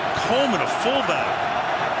Coleman, a fullback,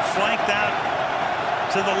 flanked out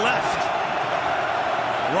to the left.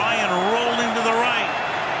 Ryan rolling to the right.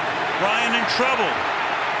 Ryan in trouble.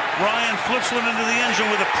 Ryan flips one into the end zone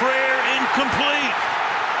with a prayer, incomplete.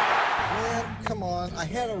 Man, come on. I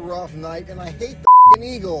had a rough night, and I hate the f***ing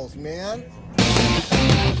Eagles, man.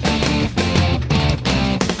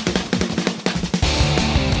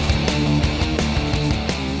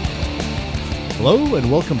 Hello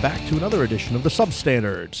and welcome back to another edition of the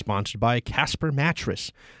Substandard, sponsored by Casper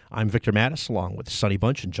Mattress. I'm Victor Mattis, along with Sonny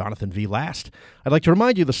Bunch and Jonathan V. Last. I'd like to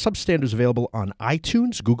remind you the Substandard is available on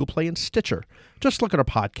iTunes, Google Play, and Stitcher. Just look at our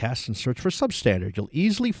podcasts and search for Substandard. You'll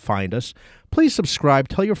easily find us. Please subscribe,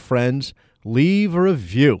 tell your friends, leave a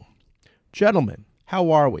review. Gentlemen, how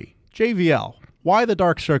are we? JVL, why the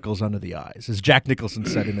dark circles under the eyes? As Jack Nicholson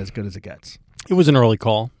said in As Good as It Gets. It was an early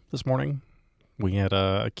call this morning. We had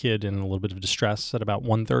a kid in a little bit of distress at about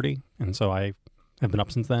 1:30, and so I have been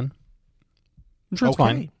up since then. I'm sure it's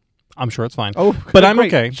fine. I'm sure it's fine. Oh, but I'm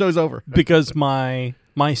great. okay. Show's over. Because my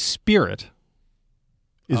spirit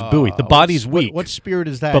is buoyed. The body's weak. What spirit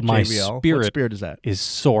is that, but my JVL? spirit what spirit is that? Is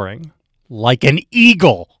soaring like an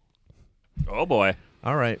eagle. Oh, boy.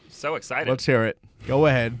 All right. So excited. Let's hear it. Go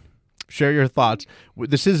ahead. Share your thoughts.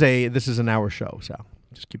 This is an hour show, so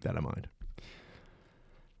just keep that in mind.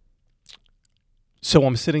 So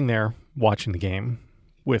I'm sitting there watching the game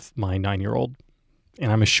with my 9-year-old,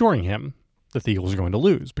 and I'm assuring him that the Eagles are going to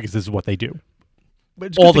lose because this is what they do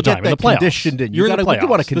all the time in the playoffs. You're in the playoffs. You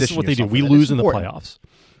want to condition this is what they do. We lose in the playoffs.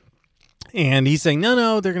 And he's saying,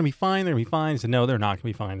 no, they're going to be fine. They're going to be fine. He said, no, they're not going to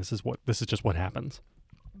be fine. This is just what happens.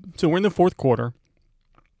 So we're in the fourth quarter,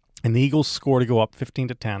 and the Eagles score to go up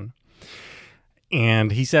 15-10.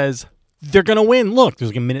 And he says, they're going to win. Look,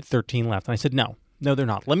 there's like a minute 13 left. And I said, no, they're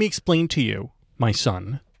not. Let me explain to you, my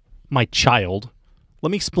son, my child, let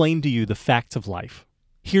me explain to you the facts of life.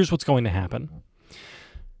 Here's what's going to happen.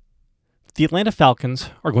 The Atlanta Falcons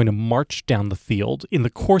are going to march down the field. In the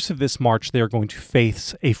course of this march, they are going to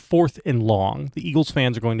face a 4th and long. The Eagles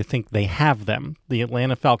fans are going to think they have them. The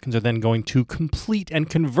Atlanta Falcons are then going to complete and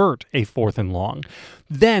convert a 4th and long.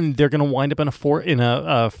 Then they're going to wind up in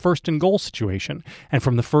a first and goal situation. And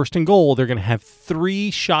from the first and goal, they're going to have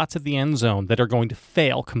 3 shots at the end zone that are going to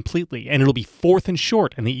fail completely. And it'll be 4th and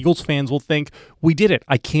short. And the Eagles fans will think, we did it.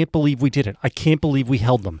 I can't believe we did it. I can't believe we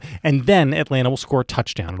held them. And then Atlanta will score a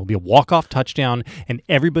touchdown. It'll be a walk-off touchdown, and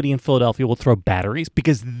everybody in Philadelphia will throw batteries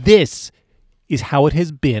because this is how it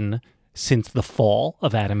has been since the fall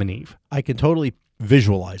of Adam and Eve. I can totally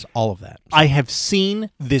visualize all of that. I have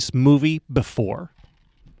seen this movie before.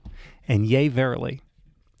 And yea, verily,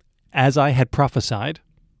 as I had prophesied,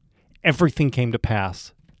 everything came to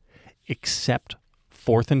pass except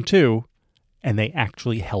 4th and 2, and they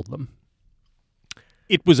actually held them.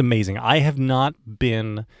 It was amazing. I have not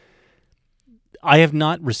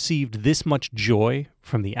received this much joy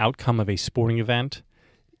from the outcome of a sporting event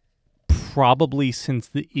probably since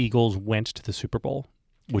the Eagles went to the Super Bowl,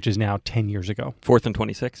 which is now 10 years ago. 4th and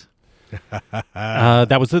 26?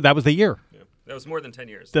 That was the year. Yeah. That was more than 10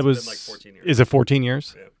 years. That was been like 14 years. Is it 14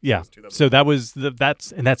 years? Yeah. So that was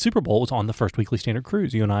that Super Bowl was on the first Weekly Standard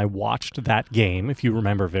cruise. You and I watched that game, if you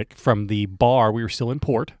remember, Vic, from the bar. We were still in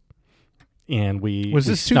port, and was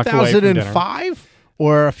this snuck away from 2005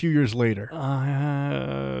 or a few years later?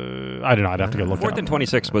 I don't know. I'd have to go look. 4th and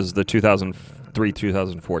 26 was the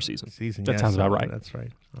 2003-2004 season. That sounds about right. That's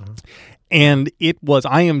right. Uh-huh. And it was.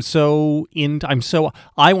 I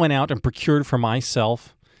went out and procured for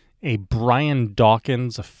myself a Brian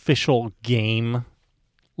Dawkins official game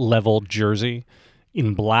level jersey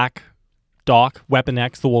in black. Doc, Weapon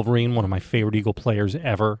X, the Wolverine, one of my favorite Eagle players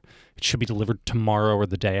ever. It should be delivered tomorrow or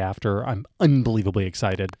the day after. I'm unbelievably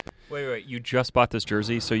excited. Wait. You just bought this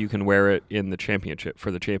jersey so you can wear it in the championship,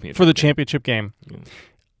 for the championship For the game. championship game.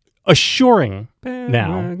 Assuring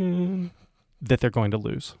now that they're going to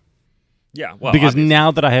lose. Yeah, well, because obviously.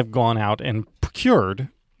 now that I have gone out and procured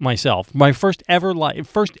myself my first ever in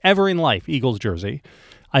life Eagles jersey,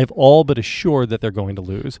 I have all but assured that they're going to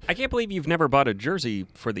lose. I can't believe you've never bought a jersey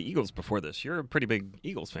for the Eagles before this. You're a pretty big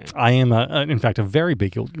Eagles fan. I am, in fact, a very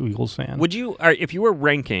big Eagles fan. Would you, if you were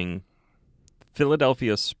ranking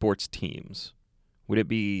Philadelphia sports teams, would it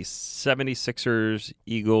be 76ers,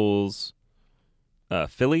 Eagles,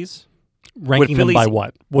 Phillies? Ranking them by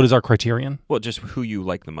what? What is our criterion? Well, just who you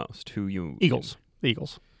like the most. Eagles. The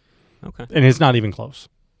Eagles. Okay. And it's not even close.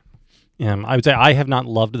 I would say I have not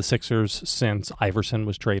loved the Sixers since Iverson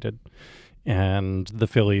was traded. And the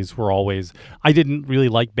Phillies were always... I didn't really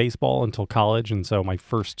like baseball until college, and so my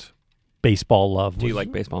first baseball love Do you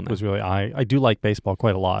like baseball now? was really... I do like baseball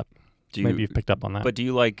quite a lot. Maybe you've picked up on that. But do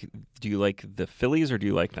you like the Phillies or do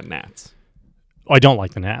you like the Nats? I don't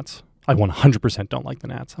like the Nats. I 100% don't like the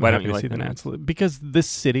Nats. I'm Why happy don't you to like see the the Nats? Because this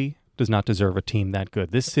city does not deserve a team that good.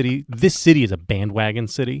 This city is a bandwagon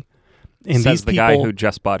city. And Says these the people, guy who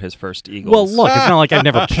just bought his first Eagles. well, look, it's not like I've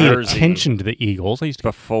never paid Jersey. attention to the Eagles. I used to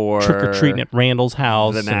Before trick or treating at Randall's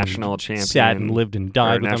house. the national champion, sat and lived and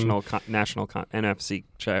died with national them. NFC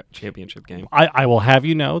championship game. I will have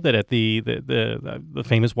you know that at the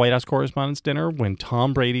famous White House Correspondents' Dinner, when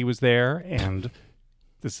Tom Brady was there, and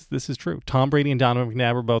this is true, Tom Brady and Donovan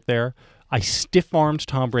McNabb were both there. I stiff-armed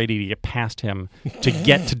Tom Brady to get past him to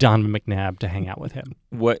get to Donovan McNabb to hang out with him.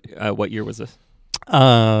 What year was this?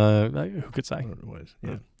 Who could say? It was.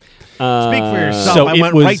 Yeah. Speak for yourself. So I it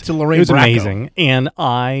went was, right to Lorraine It was Bracco. amazing, and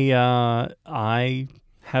I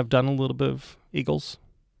have done a little bit of Eagles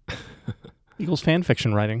fan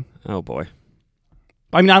fiction writing. Oh boy.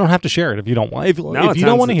 I mean, I don't have to share it if you don't want. If you don't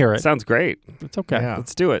sounds- want to hear it, sounds great. it's okay. Yeah.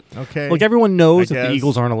 Let's do it. Okay. Look, everyone knows I that the guess.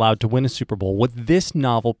 Eagles aren't allowed to win a Super Bowl. What this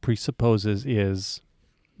novel presupposes is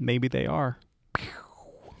maybe they are.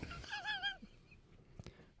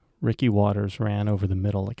 Ricky Waters ran over the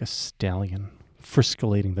middle like a stallion,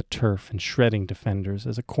 friscolating the turf and shredding defenders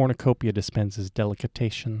as a cornucopia dispenses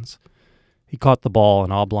delicatations. He caught the ball,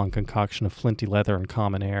 an oblong concoction of flinty leather and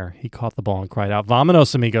common air. He caught the ball and cried out,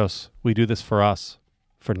 "Vámonos, amigos! We do this for us,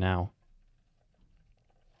 for now."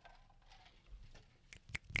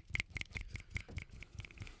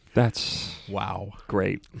 That's Wow.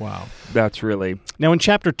 great. Wow. That's really Now, in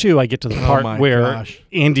Chapter 2, I get to the part my where gosh.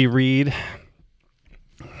 Andy Reid...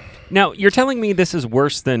 Now, you're telling me this is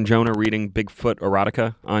worse than Jonah reading Bigfoot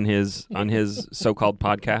erotica on his so-called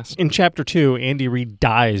podcast? In Chapter 2, Andy Reid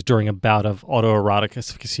dies during a bout of autoerotic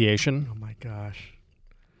asphyxiation. Oh my gosh.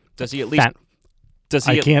 Does he at least Fat- does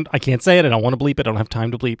he I can't say it. I don't want to bleep it. I don't have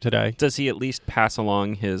time to bleep today. does he at least pass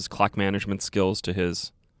along his clock management skills to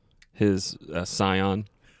his scion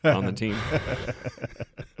on the team?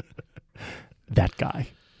 That guy.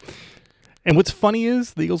 And what's funny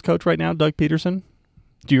is the Eagles coach right now, Doug Peterson.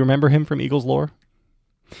 Do you remember him from Eagles lore?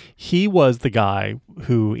 He was the guy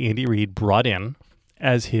who Andy Reid brought in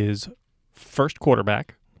as his first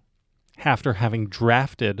quarterback after having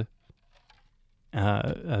drafted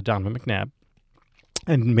Donovan McNabb.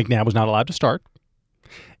 And McNabb was not allowed to start.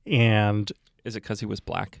 And Is it because he was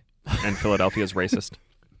black and Philadelphia's racist?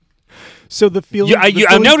 so the Philly, I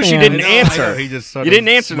noticed you fans, didn't answer. He just sort You of didn't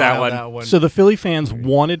answer that smiled one. So the Philly fans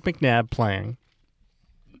wanted McNabb playing,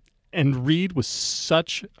 and Reid was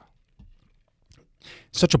such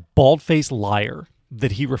a bald-faced liar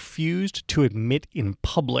that he refused to admit in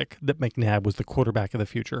public that McNabb was the quarterback of the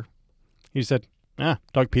future. He said,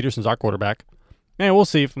 Doug Peterson's our quarterback. We'll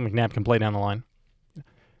see if McNabb can play down the line.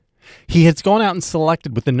 He had gone out and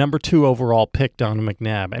selected with the number 2 overall pick Donovan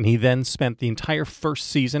McNabb, and he then spent the entire first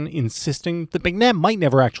season insisting that McNabb might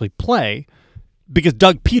never actually play because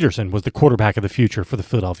Doug Peterson was the quarterback of the future for the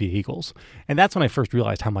Philadelphia Eagles. And that's when I first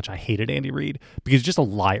realized how much I hated Andy Reid, because he's just a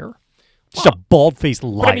liar. Just a bald-faced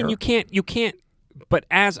liar. But I mean, you can't. But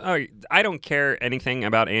as I don't care anything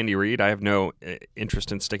about Andy Reid. I have no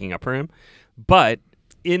interest in sticking up for him. But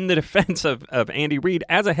in the defense of Andy Reid,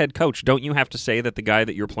 as a head coach, don't you have to say that the guy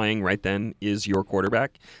that you're playing right then is your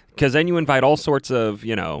quarterback? Because then you invite all sorts of,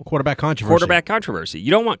 Quarterback controversy.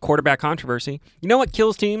 You don't want quarterback controversy. You know what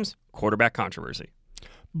kills teams? Quarterback controversy.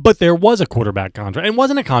 But there was a quarterback controversy. It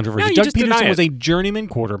wasn't a controversy. No, you Doug just deny Peterson was it. a journeyman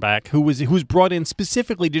quarterback who was brought in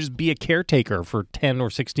specifically to just be a caretaker for 10 or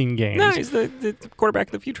 16 games. No, he's the quarterback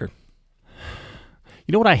of the future.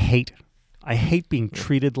 You know what I hate? I hate being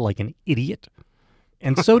treated like an idiot.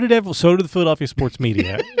 And so did the Philadelphia sports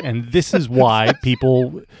media. And this is why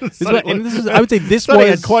people. I would say this Sonny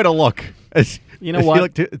was had quite a look. You know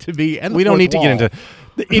what? To be. And the we don't fourth need to wall. get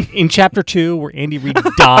into in Chapter 2 where Andy Reid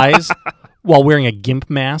dies while wearing a gimp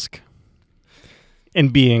mask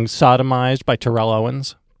and being sodomized by Terrell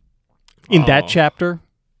Owens. In that chapter's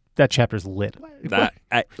lit. That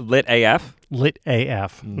lit AF. Lit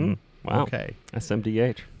AF. Wow. Okay.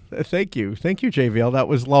 SMDH. Thank you, JVL. That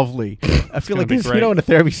was lovely. I feel like be this, great. in a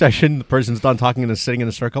therapy session, the person's done talking and is sitting in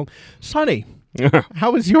a circle. Sonny,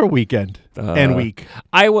 how was your weekend and week?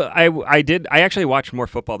 I actually watched more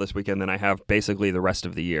football this weekend than I have basically the rest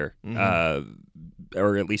of the year,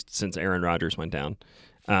 or at least since Aaron Rodgers went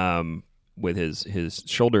down with his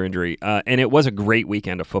shoulder injury. And it was a great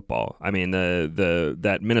weekend of football. I mean,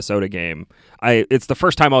 that Minnesota game. It's the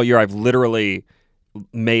first time all year I've literally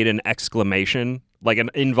made an exclamation, like an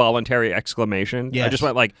involuntary exclamation. Yes. I just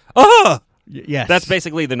went like, "Ah!" Yes, That's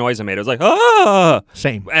basically the noise I made. I was like, "Ah!"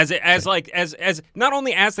 same. As not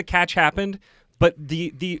only as the catch happened, but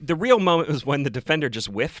the real moment was when the defender just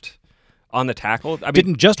whiffed. on the tackle. I mean,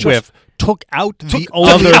 Didn't just whiff, took out the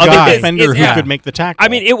other other guy. defender who Yeah. could make the tackle. I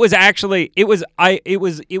mean, it was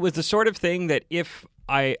the sort of thing that if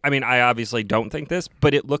I obviously don't think this,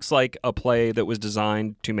 but it looks like a play that was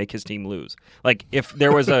designed to make his team lose. Like if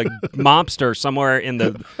there was a mobster somewhere in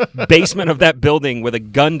the basement of that building with a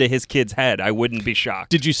gun to his kid's head, I wouldn't be shocked.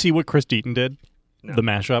 Did you see what Chris Deaton did? No. The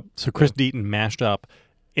mashup. So Chris Deaton mashed up,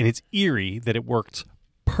 and it's eerie that it worked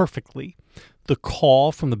perfectly. The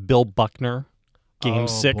call from the Bill Buckner Game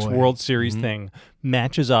 6 boy. World Series thing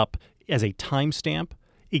matches up as a timestamp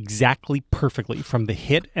exactly perfectly from the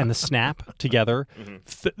hit and the snap together.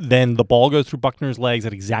 Then the ball goes through Buckner's legs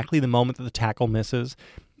at exactly the moment that the tackle misses.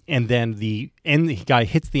 And then the guy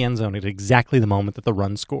hits the end zone at exactly the moment that the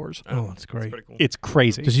run scores. Oh, that's great. Pretty cool. It's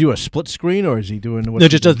crazy. Does he do a split screen, or is he doing what? No,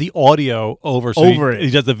 just does the audio over. So Over he, it.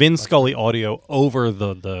 he does the Vin Scully audio over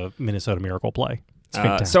the Minnesota Miracle play. It's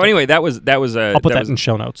fantastic. So anyway, that was I'll put that was in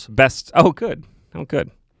show notes. best. Oh, good.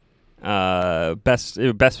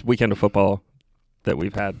 Best weekend of football that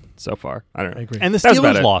we've had so far. I don't know. I agree. And the That was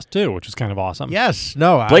about Steelers it. lost too, which is kind of awesome. Yes.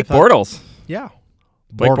 No. Blake I thought, Bortles. Yeah.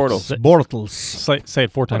 Blake Bortles. Bortles. Say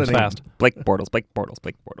it 4 times a name. fast. Blake Bortles. Blake Bortles.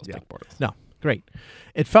 Blake Bortles. Yeah. Blake Bortles. No. Great.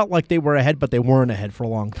 It felt like they were ahead, but they weren't ahead for a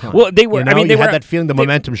long time. Well, they were. You know, I mean, they you were. had that feeling the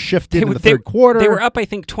momentum shifted in the they- third quarter. They were up, I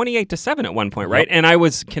think, 28-7 at one point, right? And I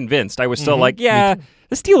was convinced. I was still like, yeah,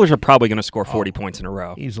 the Steelers are probably going to score 40 points in a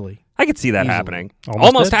row. easily. I could see that Easily. happening.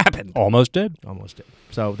 Almost did. Happened. Almost did. Almost did.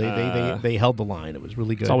 So they held the line. It was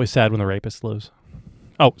really good. It's always sad when the rapists lose.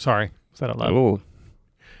 Oh, sorry. Said out loud. Oh,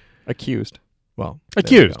 accused. well there we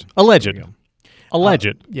Accused. go. Alleged. There we go.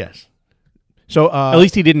 Alleged. Yes. So At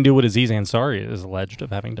least he didn't do what Aziz Ansari is alleged of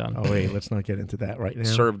having done. Oh wait, let's not get into that right now.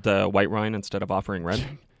 Served white wine instead of offering red.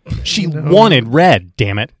 She wanted red,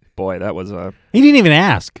 damn it. Boy, that was He didn't even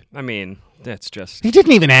ask. I mean, that's just. He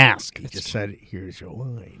didn't even ask. He just said, "Here's your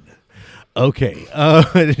wine." Okay.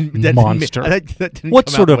 That Monster. That didn't What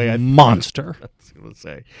come sort out of the way I thought monster? I was going to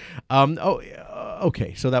say.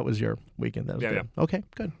 Okay. So that was your weekend. That was good. Okay.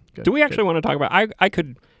 Good. Do we actually want to talk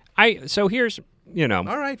about? So here's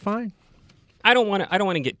All right. Fine. I don't want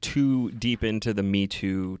to get too deep into the Me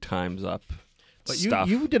Too Time's Up But stuff.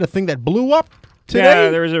 you did a thing that blew up today. Yeah,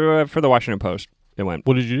 there was for the Washington Post. It went.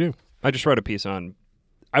 What did you do? I just wrote a piece on.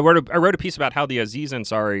 I wrote a piece about how the Aziz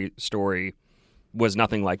Ansari story was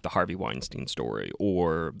nothing like the Harvey Weinstein story,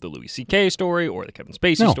 or the Louis C.K. story, or the Kevin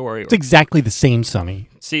Spacey story. It's exactly the same, Sonny.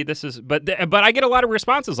 See, this is, but I get a lot of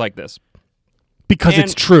responses like this, Because And-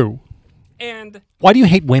 it's true. and Why do you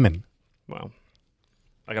hate women? well,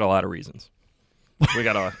 I got a lot of reasons. How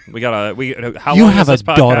You long have is a this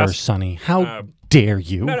podcast? daughter, Sonny. How Uh, dare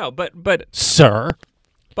you? No, but Sir.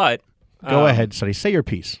 Go ahead, Sonny. Say your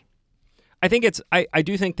piece. I think I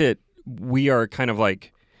do think that we are kind of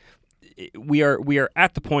like we are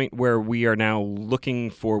at the point where we are now looking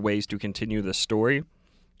for ways to continue this story,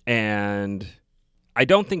 and I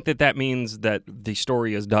don't think that means that the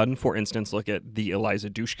story is done. For instance, look at the Eliza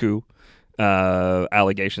Dushku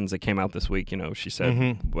allegations that came out this week. You know, she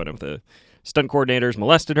said one of the stunt coordinators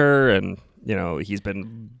molested her, and you know he's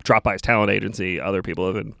been dropped by his talent agency. Other people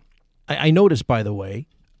have been. I noticed, by the way,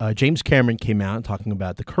 James Cameron came out talking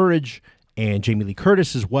about The Courage, and Jamie Lee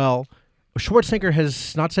Curtis as well. Schwarzenegger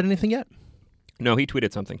has not said anything yet. No, he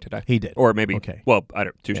tweeted something today. He did. Or maybe. Okay. Well, I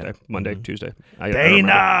don't. Tuesday, Yeah. Monday, Tuesday. I don't remember.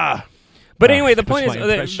 Dana. But anyway, the that's point my is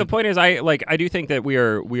impression. the point is I do think that we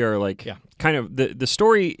are like kind of the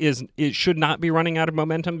story is it should not be running out of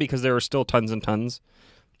momentum because there are still tons and tons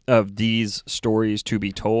of these stories to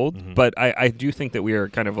be told. But I do think that we are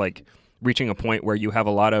kind of like reaching a point where you have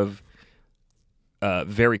a lot of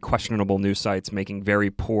very questionable news sites making very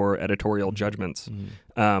poor editorial judgments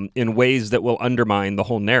in ways that will undermine the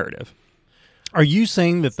whole narrative. Are you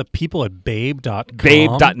saying that the people at Babe.com?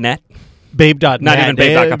 Babe.net. Babe.net. Not even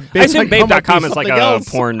Babe.com. I assume Babe.com might be Babe.com is like something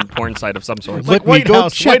a else. porn site of some sort. Let me go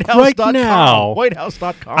check right now.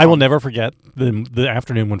 Whitehouse.com. I will never forget the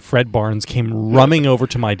afternoon when Fred Barnes came running over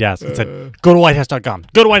to my desk and said, "Go to whitehouse.com.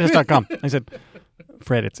 Go to whitehouse.com." I said,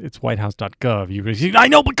 "Fred, it's whitehouse.gov." He said, "I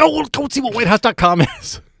know, but go see what whitehouse.com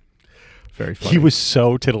is." Very funny. He was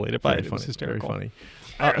so titillated by very it. It funny. was hysterical. Very funny.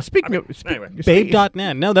 Speaking of anyway.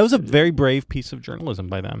 Babe.net. No, that was a very brave piece of journalism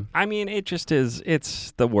by them. I mean, it just is.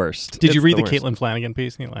 It's the worst. Did you It's read the worst. Caitlin Flanagan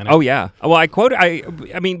piece in the Atlantic? Oh yeah. Well, I quote. I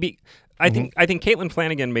mean, I think Caitlin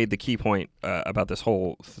Flanagan made the key point about this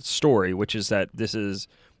whole story, which is that this is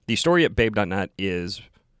the story at Babe.net is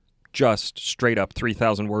just straight up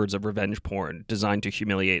 3,000 words of revenge porn designed to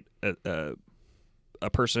humiliate a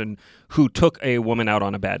person who took a woman out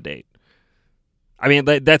on a bad date. I mean,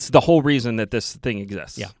 that's the whole reason that this thing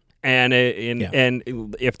exists. Yeah. And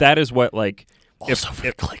and if that is what like Also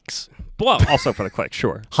for clicks. Well, also for the clicks,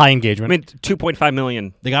 sure. High I engagement. mean, 2.5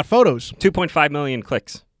 million. They got photos. 2.5 million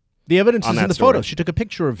clicks. The evidence On is that in the story. photos. She took a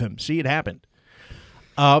picture of him. See, it happened.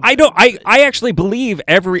 I actually believe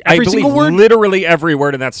every single word? literally every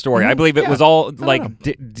word in that story. I believe it was all like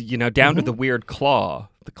know. down to the weird claw.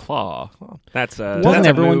 The claw. That's Wasn't that's a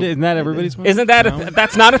everyone? move. Isn't that everybody's move? Isn't that No?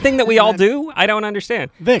 that's not a thing that we all do? I don't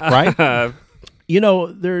understand. Vic, right? You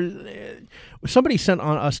know, somebody sent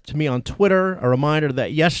to me on Twitter a reminder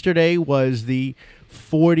that yesterday was the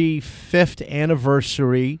 45th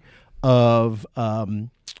anniversary of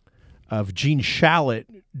Gene Shalit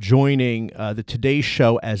joining the Today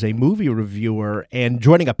Show as a movie reviewer and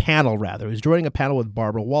joining a panel, rather. He was joining a panel with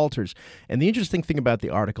Barbara Walters. And the interesting thing about the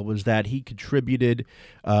article was that he contributed,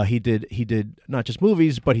 he did not just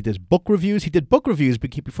movies, but he did book reviews. He did book reviews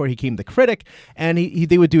before he became the critic. And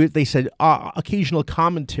they would do it, they said, occasional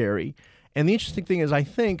commentary. And the interesting thing is, I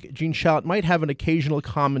think Gene Shalit might have an occasional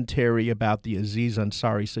commentary about the Aziz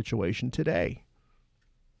Ansari situation today.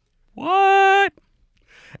 What?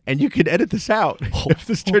 And you can edit this out if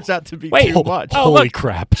this turns out to be Wait. too much. Oh, Holy look.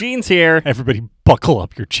 crap. Gene's here. Everybody buckle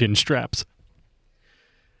up your chin straps.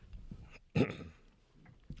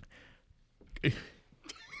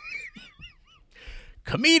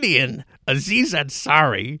 Comedian Aziz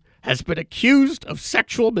Ansari has been accused of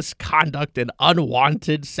sexual misconduct and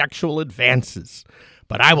unwanted sexual advances,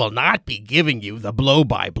 but I will not be giving you the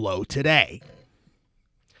blow-by-blow today.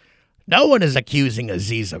 No one is accusing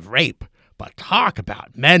Aziz of rape, but talk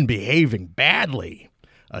about men behaving badly.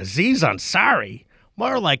 Aziz Ansari,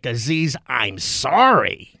 more like Aziz, I'm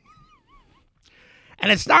sorry.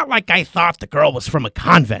 And it's not like I thought the girl was from a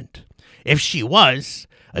convent. If she was,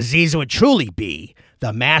 Aziz would truly be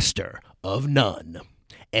the master of none.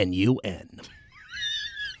 N-U-N.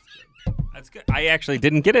 That's good. I actually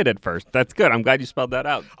didn't get it at first. That's good. I'm glad you spelled that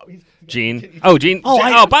out. Gene. Oh, Gene.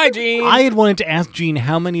 Oh, Bye, Gene. I had wanted to ask Gene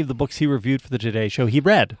how many of the books he reviewed for the Today Show he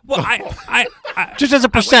read. Well, I Just as a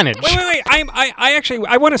percentage. Wait. I actually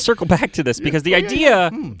want to circle back to this because the idea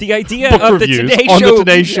Book of the reviews Today on Show, the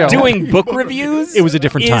Today Show. doing book reviews. It was a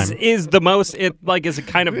different time. Is the most is a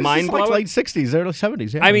kind of mind It's like blowing. late 60s, early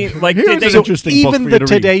 70s. Yeah. I mean, like, Here's did they- an interesting book Even for the you to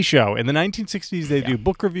read. Today Show. In the 1960s, they do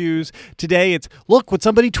book reviews. Today, it's, look what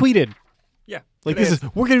somebody tweeted. Yeah, Like,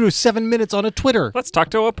 we're going to do 7 minutes on a Twitter. Let's talk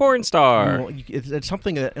to a porn star. Well, it's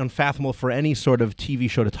something unfathomable for any sort of TV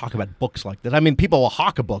show to talk about books like this. I mean, people will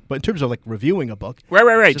hawk a book, but in terms of like reviewing a book,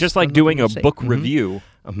 Right. it's Just like another doing thing a to say. book review.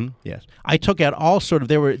 Yes, I took out all sort of.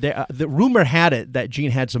 The rumor had it that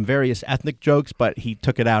Gene had some various ethnic jokes, but he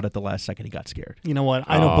took it out at the last second. He got scared. You know what?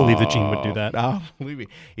 I don't believe that Gene would do that. Oh, believe me,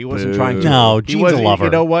 he wasn't trying to. No, he Gene's wasn't, a lover.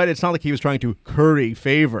 You know what? It's not like he was trying to curry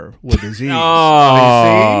favor with Aziz.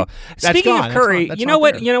 Oh, See? That's speaking gone. of curry, That's you not know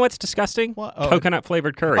what? there. You know what's disgusting? What? Oh. Coconut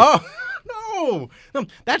flavored curry. Oh no,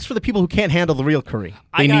 that's for the people who can't handle the real curry.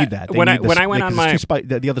 They need that. They when need I went on my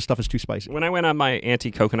the other stuff is too spicy. when I went on my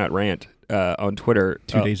anti-coconut rant on Twitter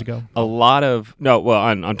 2 days ago. a lot of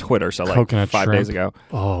on Twitter, so like Coconut 5 shrimp. days ago.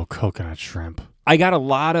 Oh, coconut shrimp. I got a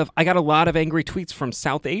lot of angry tweets from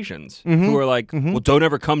South Asians who were like, "Well, don't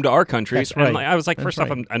ever come to our countries." That's right. And I was like, That's first off,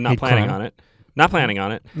 right. I'm not Hate planning crime. on it. Not planning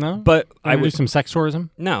on it. No? But I do would some sex tourism?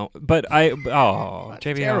 no. But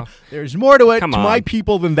JVL. There's more to it Come to my on.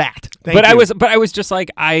 people than that. Thank But you. I was just like,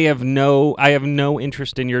 I have no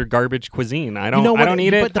interest in your garbage cuisine. I don't You know what? I don't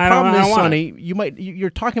eat it. But the I don't, problem I is, don't want Sonny, you're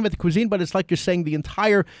talking about the cuisine, but it's like you're saying the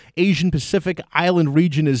entire Asian Pacific Island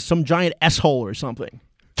region is some giant s-hole or something.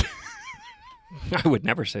 it. I would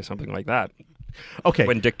never say something like that Okay,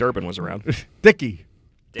 when Dick Durbin was around. Dickie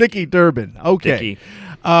Durbin. Okay. Dickie.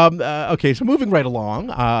 Okay, so moving right along,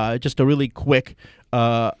 just a really quick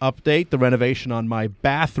update. The renovation on my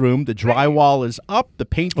bathroom. The drywall is up. The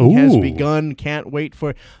painting has Ooh. begun. Can't wait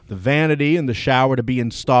for the vanity and the shower to be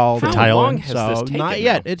installed. How tile long in? has So this taken? not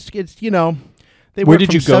yet. now? It's you know. They Where work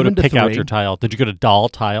did you from go to 7 pick out 3. your tile? Did you go to Doll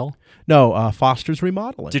Tile? No, Foster's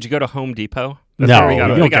Remodeling. Did you go to Home Depot? No, That's where we you got,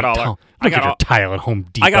 don't we get got all tile. our, You don't get your tile at Home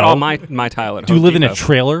Depot. I got all my tile at Do Home you live in a Depot.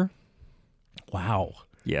 trailer? Wow.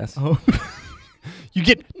 Yes. You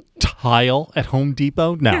get tile at Home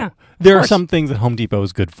Depot? No. Yeah, There are course. some things that Home Depot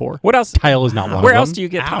is good for. What else? Tile is not one Where of them. else do you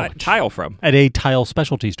get tile from? At a tile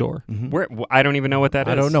specialty store. Where I don't even know what that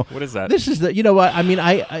is. I don't know. What is that? This is the. You know what? I mean,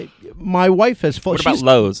 my wife has. What about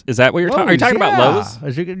Lowe's? Is that what you're talking? Are you talking about Lowe's?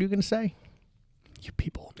 Is you going to say? You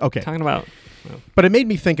people. Okay. Talking about. But it made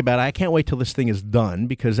me think about it. I can't wait till this thing is done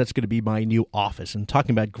because that's going to be my new office. And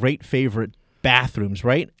talking about great favorite bathrooms,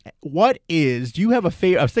 right? Do you have a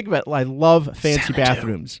favorite? I was thinking about, I love fancy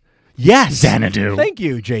bathrooms. Yes. Xanadu. Thank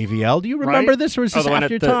you, JVL. Do you remember Right? this, or is this the one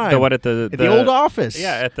after at your time? the one at the old office.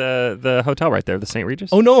 Yeah, at the hotel right there, the St. Regis.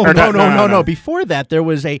 Oh, no, Or no. Before that, there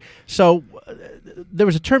was a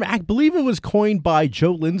term, I believe it was coined by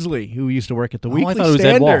Joe Lindsley, who used to work at the Weekly I thought it was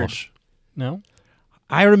Standard. Ed Walsh. No?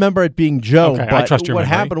 I remember it being Joe, Okay, I but trust your what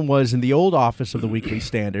memory. happened was in the old office of the Weekly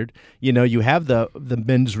Standard, you have the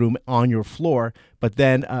men's room on your floor, but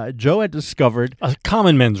then Joe had discovered A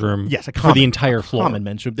common men's room for the entire floor. common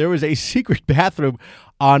men's room. There was a secret bathroom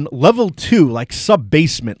on level 2, like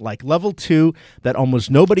sub-basement, like level 2 that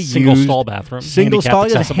almost nobody Single used. stall bathroom. Single stall,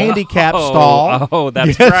 handicap accessible. handicap stall. Oh,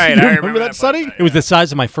 that's Yes, right. you I remember that, Sonny? It was the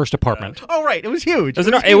size of my first apartment. Oh, right. It was huge.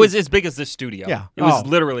 It was as big as this studio. Yeah. It was Oh.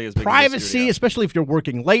 literally as big as this privacy, studio. especially if you're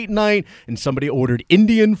working late night and somebody ordered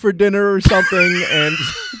Indian for dinner or something, and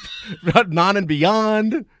non and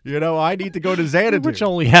beyond. I need to go to Xanadu, Which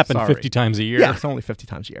only happened Sorry. 50 times a year. Yeah, it's only 50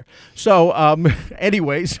 times a year. So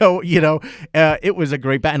anyway, it was a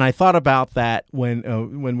great and I thought about that when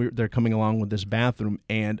they're coming along with this bathroom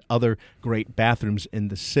and other great bathrooms in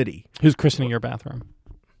the city. Who's christening your bathroom?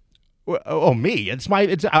 Oh, me!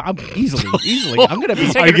 I'm easily. I'm gonna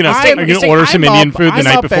be. Are you gonna order some Indian food the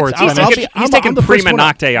night before it's finished? He's taking prima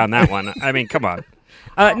nocte on that one. I mean, come on.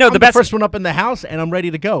 No, I'm the best. first one up in the house, and I'm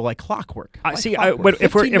ready to go like clockwork. See, clockwork.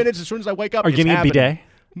 if we're 15 minutes as soon as I wake up. Are you it's getting a bidet? happening.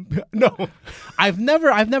 No, I've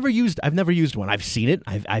never used one. I've seen it.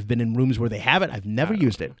 I've been in rooms where they have it. I've never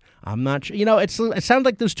used it. I'm not sure. It sounds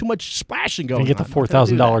like there's too much splashing going on. You get the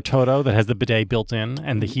 $4,000 Toto that has the bidet built in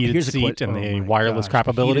and the heated Here's a seat and the my wireless gosh, crap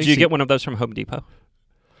the ability. Did you get one of those from Home Depot?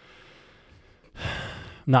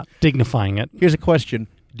 Not dignifying it. Here's a question: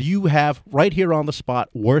 do you have right here on the spot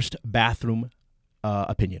worst bathroom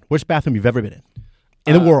opinion? Worst bathroom you've ever been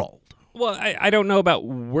in the world? Well, I don't know about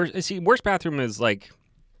worst. See, worst bathroom is like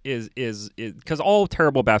is because all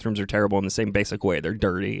terrible bathrooms are terrible in the same basic way. They're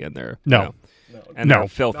dirty and they're they're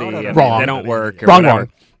filthy and Wrong. they don't work. Or Wrong. whatever.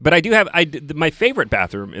 But I do have my favorite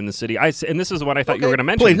bathroom in the city. And this is the one I thought you were going to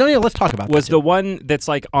mention. Please, no, let's talk about was that the one that's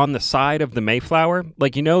like on the side of the Mayflower,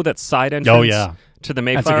 like that side entrance. Oh, yeah. To the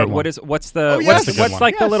Mayflower. good one. What's yes. That's a what's good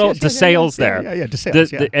like one. the little Yes, DeSales there? Yeah,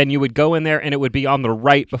 DeSales, And you would go in there, and it would be on the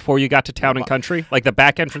right before you got to Town and Country, like the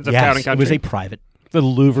back entrance of Town and Country. It was a private. The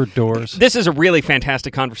louvered doors. This is a really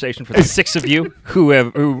fantastic conversation for the 6 of you who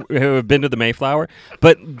have been to the Mayflower.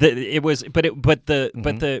 But the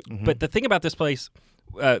thing about this place,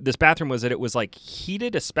 this bathroom was that it was like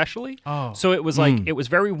heated, especially. Oh. So it was like it was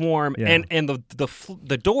very warm, and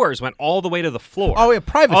the doors went all the way to the floor. Oh, yeah,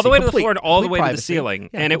 privacy. All the way to the complete- floor and all the complete way to the privacy. ceiling,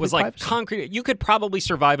 Yeah, and it was complete like privacy. concrete. You could probably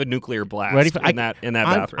survive a nuclear blast Ready for, in that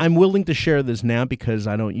bathroom. I'm willing to share this now because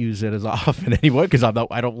I don't use it as often anymore because I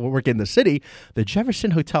don't work in the city. The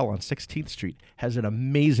Jefferson Hotel on 16th Street has an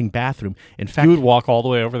amazing bathroom. In fact, You would walk all the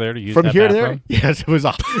way over there to use from that here to bathroom? there, yes, it was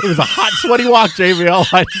a hot, sweaty walk, JVL.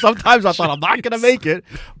 Sometimes I thought I'm not going to make it,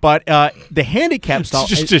 but the handicap stall,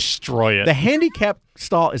 Just destroy it. the handicap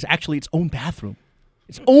stall is actually its own bathroom.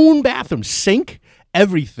 Its own bathroom, sink,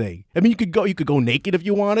 everything. I mean, you could go naked if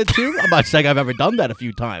you wanted to. I'm not saying I've ever done that a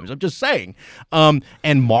few times. I'm just saying. And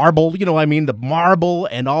marble, the marble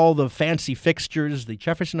and all the fancy fixtures. The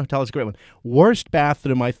Jefferson Hotel is a great one. Worst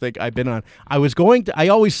bathroom I think I've been on. I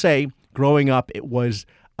always say growing up it was.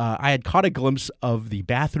 I had caught a glimpse of the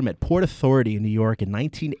bathroom at Port Authority in New York in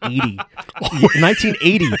 1980.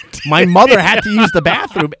 1980. My mother had to use the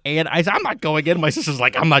bathroom, and I said, I'm not going in. My sister's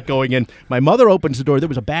like, I'm not going in. My mother opens the door. There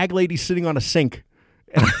was a bag lady sitting on a sink.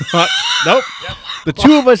 And I thought, nope. The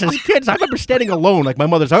two of us as kids, I remember standing alone. Like my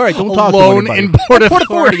mother's, all right, don't talk to Alone anybody. in Port At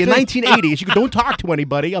Authority in 1980. She goes, don't talk to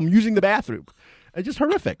anybody. I'm using the bathroom. It's just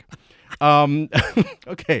horrific.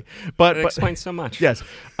 Okay, but It explains so much. Yes,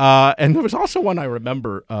 and there was also one I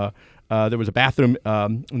remember. There was a bathroom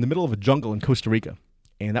in the middle of a jungle in Costa Rica,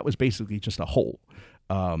 and that was basically just a hole.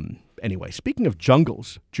 Anyway, speaking of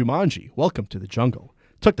jungles, Jumanji, Welcome to the Jungle,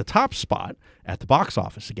 took the top spot at the box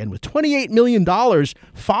office again with $28 million,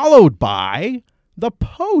 followed by The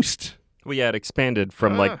Post. Well, yeah, it expanded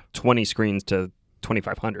from like 20 screens to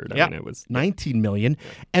 2,500. I mean, it was $19 million.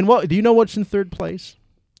 And do you know what's in third place?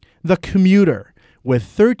 The Commuter with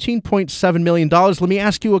 $13.7 million. Let me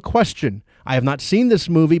ask you a question. I have not seen this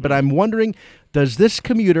movie, but I'm wondering, does this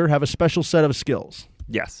commuter have a special set of skills?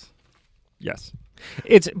 Yes.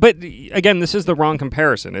 But again, this is the wrong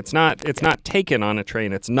comparison. It's not taken on a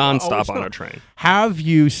train. It's nonstop on a train. Have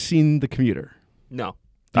you seen The Commuter? No,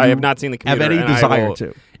 I have not seen the commuter. Have any and I desire will-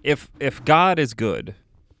 to? If God is good,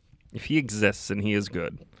 if He exists and He is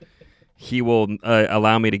good, He will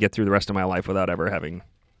allow me to get through the rest of my life without ever having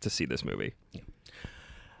to see this movie.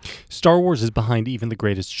 Star Wars is behind even The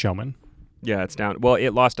Greatest Showman. Yeah, it's down. Well, it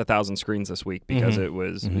lost 1,000 screens this week because it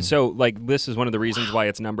was so like this is one of the reasons why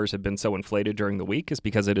its numbers have been so inflated during the week is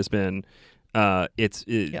because it has been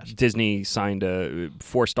Disney signed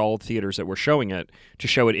forced all theaters that were showing it to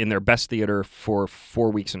show it in their best theater for 4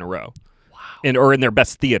 weeks in a row. Wow. Or in their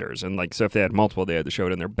best theaters. And like so if they had multiple, they had to show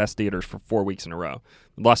it in their best theaters for 4 weeks in a row.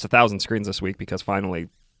 Lost 1,000 screens this week because finally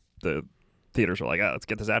the theaters were like, let's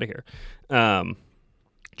get this out of here.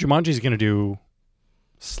 Jumanji's going to do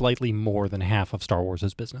slightly more than half of Star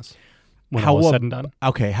Wars' business when all is said and done.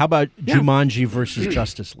 Okay, how about Jumanji versus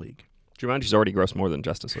Justice League? Jumanji's already grossed more than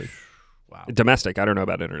Justice League. Wow. Domestic, I don't know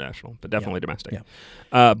about international, but definitely domestic.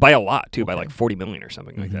 Yeah. By a lot, too, by like 40 million or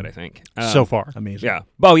something like that, I think. So far. Amazing. Yeah.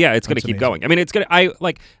 Oh, yeah, it's going to keep going. I mean, it's going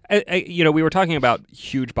to, we were talking about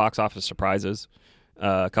huge box office surprises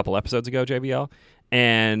a couple episodes ago, JBL,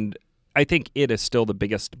 and I think it is still the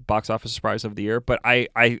biggest box office surprise of the year, but I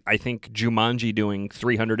think Jumanji doing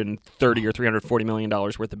 $330 or $340 million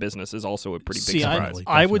worth of business is also a pretty big surprise.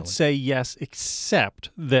 I would say yes,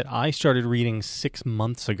 except that I started reading 6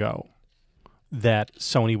 months ago that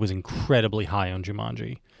Sony was incredibly high on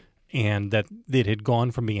Jumanji and that it had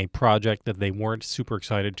gone from being a project that they weren't super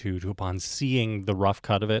excited to upon seeing the rough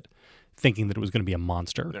cut of it, thinking that it was going to be a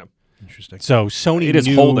monster. Yeah. Interesting. So Sony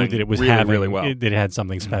knew holding that it was really well. It had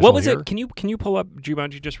something special. What was here. it? Can you pull up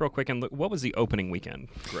Jumanji just real quick and look? What was the opening weekend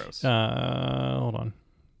gross? Hold on.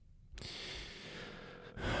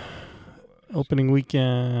 Opening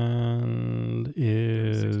weekend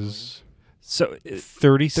is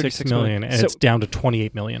 36 million, and it's down to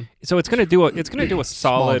 28 million. So it's going to do a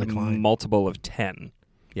solid multiple of 10.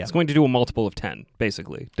 Yeah. It's going to do a multiple of 10,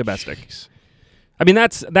 basically domestic. Jeez. I mean,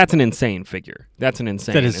 that's an insane figure. That's an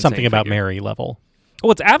insane. That is something about figure. Mary level.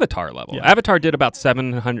 Well, it's Avatar level. Yeah. Avatar did about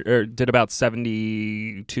 700, or did about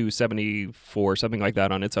 72, 74, something like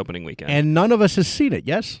that on its opening weekend. And none of us has seen it.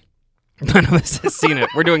 Yes. None of us has seen it.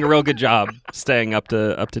 We're doing a real good job staying up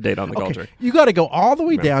to date on the culture. You got to go all the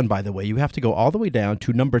way down. By the way, you have to go all the way down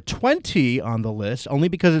to number 20 on the list, only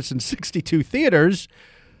because it's in 62 theaters,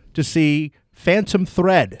 to see Phantom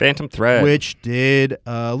Thread, which did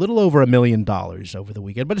a little over $1 million over the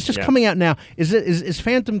weekend, but it's just coming out now. Is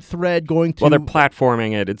Phantom Thread going to? Well, they're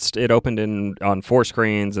platforming it. It opened on 4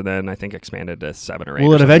 screens and then I think expanded to 7 or 8.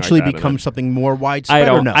 Will it eventually become something more widespread?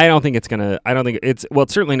 I don't think it's gonna. I don't think it's. Well,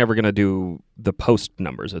 it's certainly never gonna do the post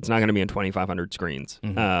numbers. It's not gonna be in 2,500 screens.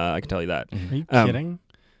 I can tell you that. Are you kidding?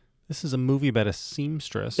 This is a movie about a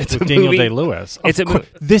seamstress with a Daniel movie. Day-Lewis.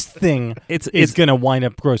 This thing is going to wind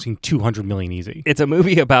up grossing $200 million easy. It's a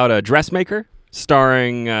movie about a dressmaker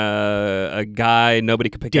starring a guy nobody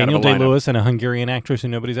could pick Daniel out of a lineup. Day-Lewis and a Hungarian actress who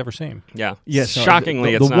nobody's ever seen. Yeah. Yes.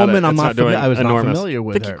 Shockingly, the it's woman not. I was not enormous. familiar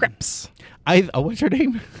with Vicky her. Krieps. What's her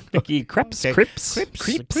name? Vicky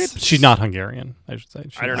Krieps. She's not Hungarian, I should say.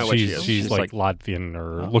 I don't know what she is. She's like Latvian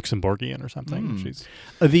or Luxembourgian or something. She's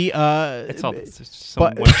It's all one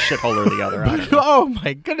shithole or the other. I don't know. Oh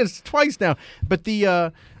my goodness, twice now. But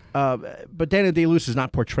but Daniel Day-Lewis is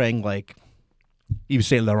not portraying like Yves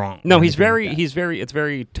Saint Laurent. No, it's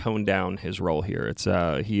very toned down, his role here. It's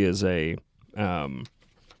he is a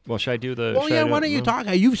well, should I do the? Well, yeah. Why don't you talk?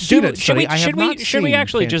 You've seen it. Should we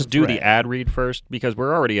actually just do Thread. the ad read first because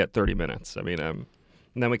we're already at 30 minutes? I mean, and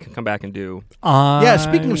then we can come back and do. Yeah.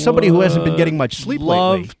 Speaking of somebody who hasn't been getting much sleep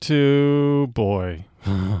lately. Boy.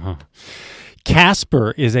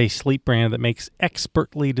 Casper is a sleep brand that makes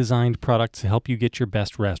expertly designed products to help you get your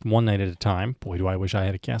best rest one night at a time. Boy, do I wish I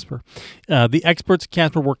had a Casper. The experts at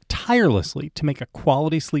Casper work tirelessly to make a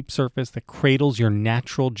quality sleep surface that cradles your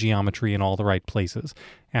natural geometry in all the right places.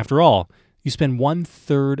 After all, you spend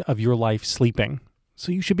 1/3 of your life sleeping,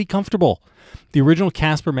 so you should be comfortable. The original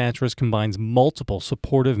Casper mattress combines multiple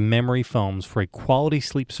supportive memory foams for a quality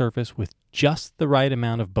sleep surface with just the right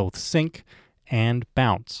amount of both sink and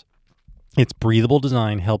bounce. Its breathable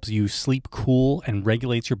design helps you sleep cool and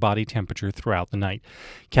regulates your body temperature throughout the night.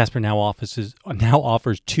 Casper now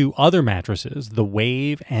offers 2 other mattresses, the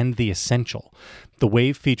Wave and the Essential. The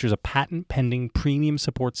Wave features a patent-pending premium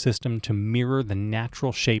support system to mirror the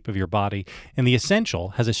natural shape of your body, and the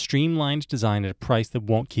Essential has a streamlined design at a price that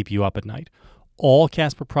won't keep you up at night. All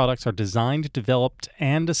Casper products are designed, developed,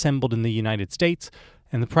 and assembled in the United States,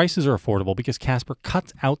 and the prices are affordable because Casper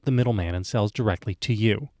cuts out the middleman and sells directly to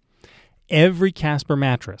you. Every Casper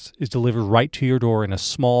mattress is delivered right to your door in a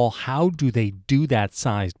small how-do-they-do-that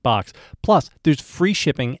sized box. Plus, there's free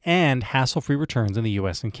shipping and hassle-free returns in the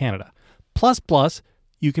U.S. and Canada. Plus,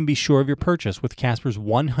 you can be sure of your purchase with Casper's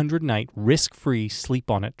 100-night risk-free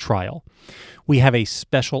sleep-on-it trial. We have a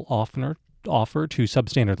special offer offer to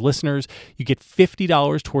Substandard listeners. You get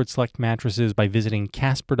 $50 towards select mattresses by visiting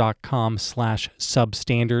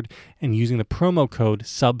Casper.com/substandard and using the promo code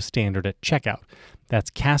substandard at checkout. That's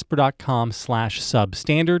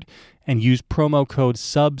Casper.com/substandard and use promo code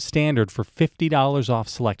substandard for $50 off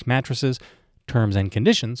select mattresses. Terms and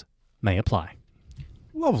conditions may apply.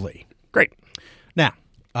 Lovely. Great. Now,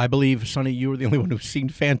 I believe, Sonny, you were the only one who's seen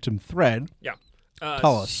Phantom Thread. Yeah.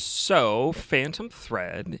 Tell us. So, Phantom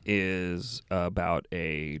Thread is about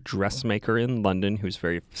a dressmaker in London who's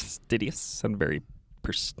very fastidious and very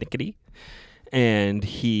persnickety. And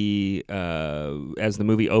he, as the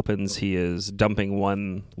movie opens, he is dumping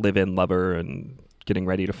one live-in lover and getting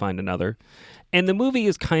ready to find another. And the movie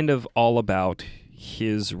is kind of all about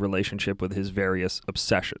his relationship with his various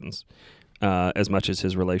obsessions. As much as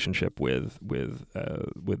his relationship with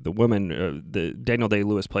the woman. The Daniel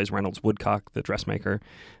Day-Lewis plays Reynolds Woodcock, the dressmaker,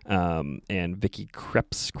 and Vicky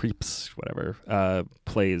Creeps, whatever,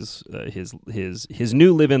 plays his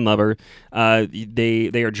new live-in lover.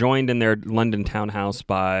 They are joined in their London townhouse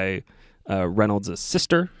by Reynolds'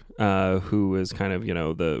 sister, who is kind of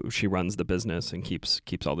she runs the business and keeps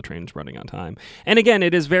all the trains running on time. And again,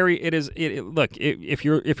 look, if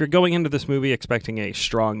you're going into this movie expecting a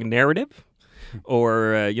strong narrative.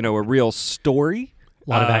 Or a real story, A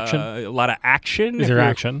lot of action. Is there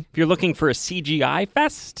action? If you're looking for a CGI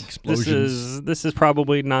fest, explosions, this is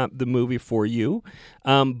probably not the movie for you.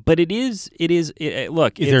 But it is.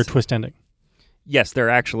 Look, is there a twist ending? Yes, they're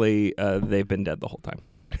actually. They've been dead the whole time.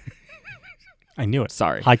 I knew it.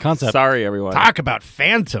 Sorry, high concept. Sorry, everyone. Talk about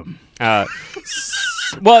Phantom. Well,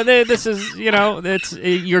 this is it's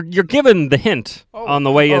you're given the hint on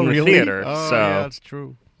the way in the theater. Oh, so yeah, that's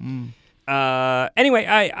true. Anyway,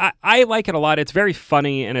 I like it a lot. It's very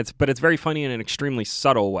funny, but it's very funny in an extremely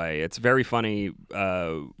subtle way. It's very funny.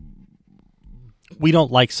 We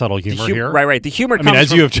don't like subtle humor here, right? The humor.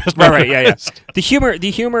 As you have just right. Yeah.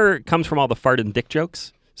 The humor comes from all the fart and dick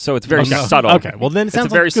jokes. So it's very subtle. Okay, well then it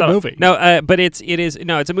sounds like a good movie. No, but it's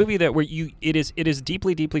a movie that it is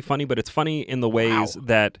deeply funny, but it's funny in the ways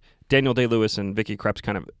that Daniel Day-Lewis and Vicky Krieps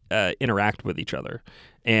kind of interact with each other,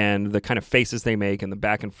 and the kind of faces they make, and the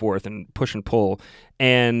back and forth and push and pull.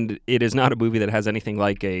 And it is not a movie that has anything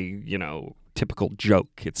like a typical joke.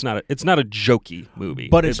 It's not a jokey movie.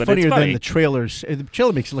 But it's funnier than the trailers. The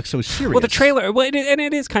trailer makes it look so serious. Well, the trailer,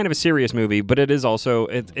 it is kind of a serious movie, but it is also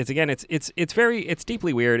it's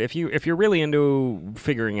deeply weird. If you're really into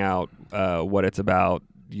figuring out what it's about,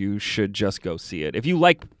 you should just go see it. If you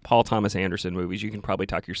like Paul Thomas Anderson movies, you can probably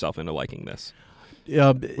talk yourself into liking this.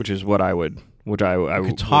 Which is what I would. Which I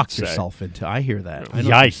could talk yourself into. I hear that. I know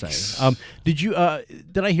Yikes!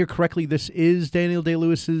 Did I hear correctly? This is Daniel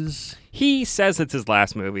Day-Lewis's. He says it's his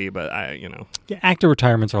last movie, but actor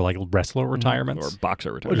retirements are like wrestler retirements or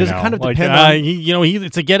boxer retirements. Well, does it kind of depend on?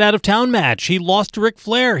 It's a get out of town match. He lost to Ric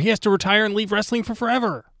Flair. He has to retire and leave wrestling for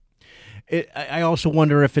forever. I also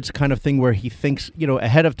wonder if it's the kind of thing where he thinks,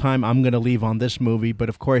 ahead of time, I'm going to leave on this movie. But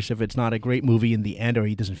of course, if it's not a great movie in the end, or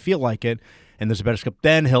he doesn't feel like it, and there's a better script,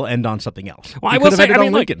 then he'll end on something else. Well, I will say,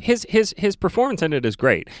 look, his performance in it is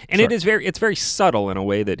great, and it's very subtle in a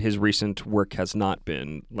way that his recent work has not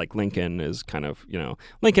been. Like Lincoln is kind of,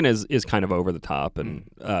 Lincoln is kind of over the top, and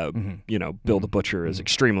Bill the Butcher is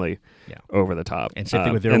extremely over the top, and same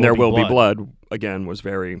thing with There Will Be Blood again was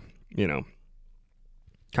very,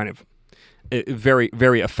 kind of. Very,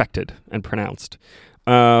 very affected and pronounced.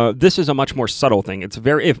 This is a much more subtle thing. It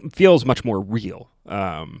feels much more real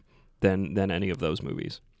than any of those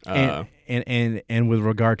movies. And with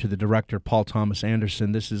regard to the director Paul Thomas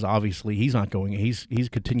Anderson, this is obviously he's not going. He's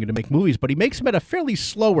continuing to make movies, but he makes them at a fairly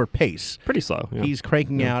slower pace. Pretty slow. Yeah. He's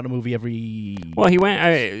cranking out a movie every. Well, he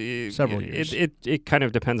went several years. It kind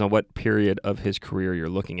of depends on what period of his career you're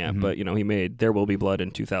looking at, but he made There Will Be Blood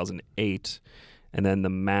in 2008. And then The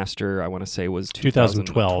Master, I want to say, was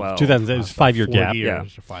 2012. It was a 5-year gap. Yeah,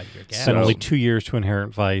 Then only 2 years to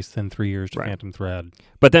Inherent Vice, then 3 years to Phantom Thread.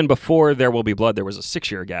 But then before There Will Be Blood, there was a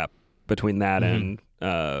 6-year gap between that and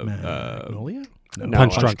Magnolia? No,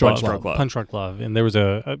 Punch Drunk Love. Punch Drunk Love. And there was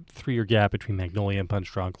a 3-year gap between Magnolia and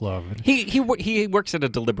Punch Drunk Love. He works at a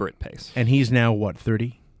deliberate pace. And he's now, what,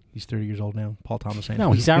 30? He's 30 years old now, Paul Thomas Anderson?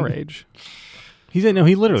 No, he's our age. He's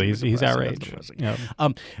our age. Yeah.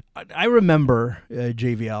 I remember,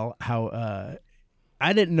 JVL, how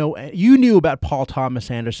I didn't know you knew about Paul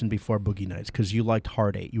Thomas Anderson before Boogie Nights because you liked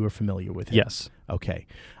Hard 8. You were familiar with him. Yes. Okay.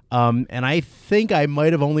 And I think I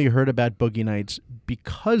might have only heard about Boogie Nights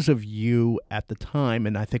because of you at the time,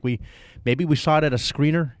 and I think maybe we saw it at a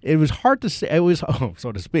screener. It was hard to say,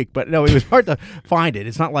 so to speak, but no, it was hard to find it.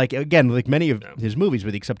 It's not like, again, like many of his movies,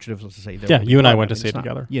 with the exception of, let's say, you and I went to see it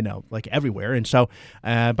together. Like everywhere. And so,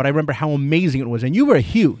 but I remember how amazing it was. And you are a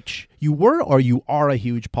huge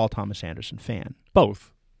Paul Thomas Anderson fan.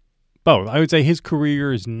 Both. I would say his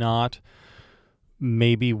career is not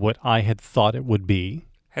maybe what I had thought it would be.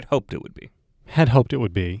 Had hoped it would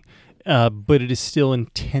be. But it is still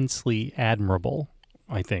intensely admirable,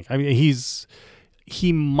 I think. I mean,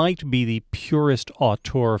 he might be the purest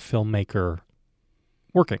auteur filmmaker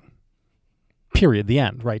working. Period. The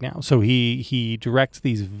end. Right now. So he directs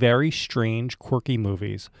these very strange, quirky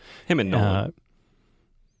movies. Him and Nolan.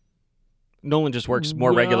 Nolan just works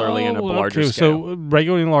more regularly in a larger scale. So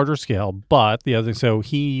regularly in a larger scale, but the other thing, so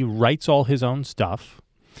he writes all his own stuff.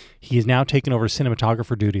 He has now taken over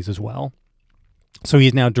cinematographer duties as well. So he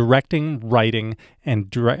is now directing, writing, and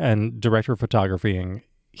director of photographying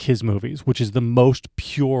his movies, which is the most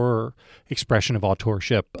pure expression of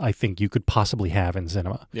authorship I think you could possibly have in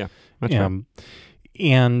cinema. Yeah, that's right.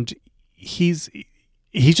 And he's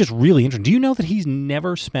just really interesting. Do you know that he's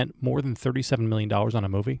never spent more than $37 million on a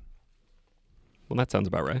movie? Well, that sounds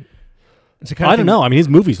about right. I don't know. I mean, his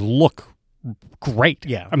movies look great.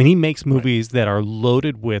 Yeah. I mean, he makes movies that are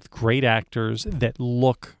loaded with great actors that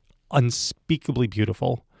look unspeakably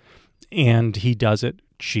beautiful, and he does it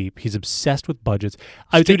cheap. He's obsessed with budgets.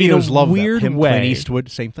 Studios love weird that. Him, way, Clint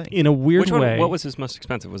Eastwood, same thing. In a weird way. What was his most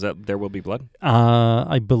expensive? Was that There Will Be Blood?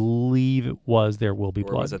 I believe it was There Will Be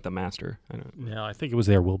Or Blood. was it The Master? I don't know. No, I think it was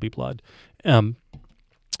There Will Be Blood.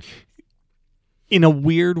 In a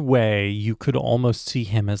weird way, you could almost see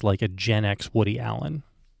him as like a Gen X Woody Allen,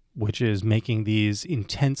 which is making these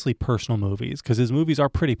intensely personal movies, because his movies are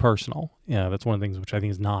pretty personal. Yeah, that's one of the things which I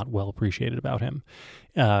think is not well appreciated about him.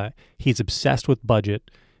 He's obsessed with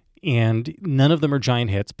budget, and none of them are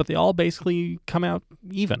giant hits, but they all basically come out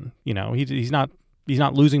even. You know, he's not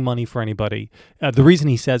losing money for anybody. The reason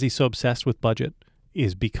he says he's so obsessed with budget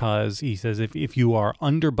is because he says if you are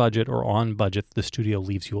under budget or on budget, the studio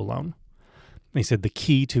leaves you alone. And he said the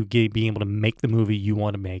key to being able to make the movie you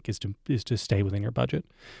want to make is to stay within your budget.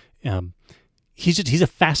 He's a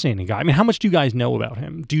fascinating guy. I mean, how much do you guys know about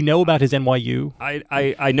him? Do you know about his NYU?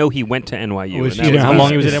 I know he went to NYU. Do you know how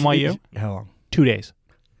long he was at NYU? How long? 2 days.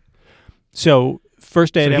 So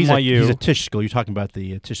first day at NYU. He's at Tisch School. You're talking about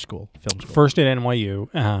the Tisch School, film school. First day at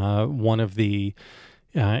NYU, one of the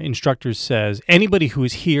instructors says, anybody who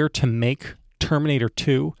is here to make Terminator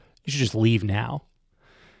 2, you should just leave now.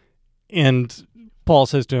 And Paul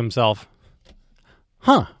says to himself,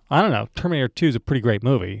 I don't know. Terminator 2 is a pretty great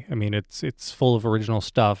movie. I mean, it's full of original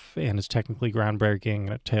stuff, and it's technically groundbreaking, and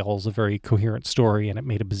it tells a very coherent story, and it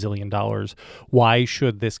made $1 billion. Why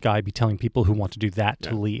should this guy be telling people who want to do that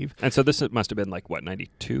to leave? And so this must have been like, what,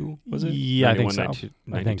 92, was it? Yeah, 91, I think so.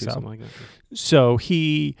 92, I think so. Something like that. So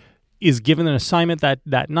he is given an assignment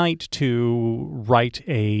that night to write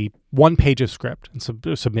a 1 page of script and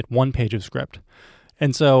submit 1 page of script.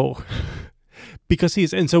 And so,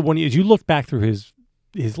 when you look back through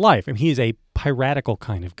his life, and he is a piratical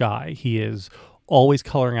kind of guy. He is always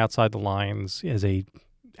coloring outside the lines. As a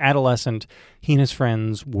adolescent, he and his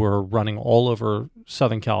friends were running all over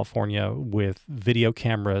Southern California with video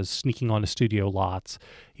cameras, sneaking onto studio lots.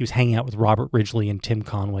 He was hanging out with Robert Ridgely and Tim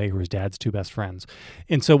Conway, who are his dad's 2 best friends.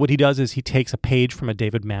 And so what he does is he takes a page from a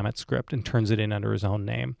David Mamet script and turns it in under his own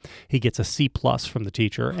name. He gets a C+ from the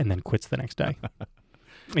teacher and then quits the next day.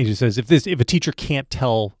 He just says, if a teacher can't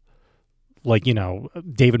tell,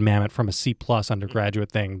 David Mamet from a C+ undergraduate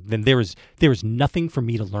thing, then there is nothing for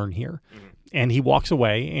me to learn here. Mm-hmm. And he walks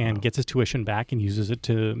away and gets his tuition back and uses it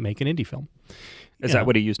to make an indie film. Is that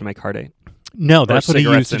what he used to make Hard 8? No, that's what he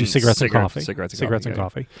used to do cigarettes and coffee. Cigarettes and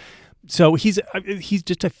coffee. So he's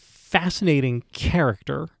just a fascinating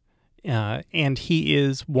character. And he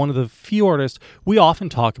is one of the few artists. We often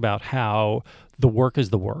talk about how the work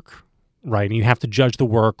is the work. Right, and you have to judge the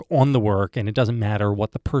work on the work, and it doesn't matter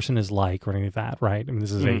what the person is like or any of that, right? I mean,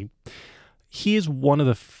 this is he is one of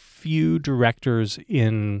the few directors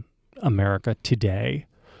in America today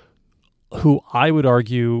who I would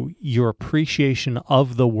argue your appreciation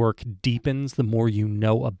of the work deepens the more you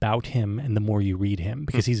know about him and the more you read him,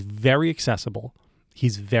 because he's very accessible.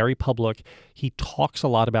 He's very public. He talks a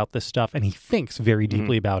lot about this stuff, and he thinks very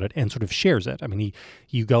deeply about it and sort of shares it. I mean,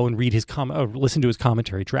 you go and read his listen to his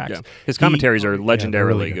commentary tracks. Yeah. His commentaries are legendarily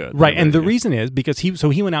really good. Right, and the reason is because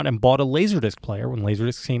he went out and bought a Laserdisc player when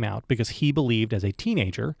Laserdisc came out, because he believed as a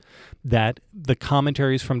teenager that the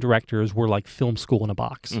commentaries from directors were like film school in a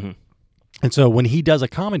box. Mm-hmm. And so when he does a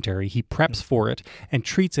commentary, he preps for it and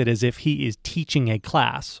treats it as if he is teaching a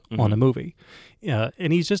class on a movie.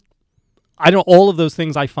 And he's just, all of those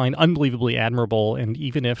things I find unbelievably admirable. And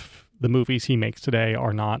even if the movies he makes today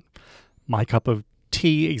are not my cup of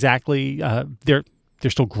tea exactly, they're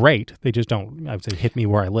still great. They just don't, I would say, hit me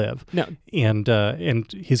where I live. No.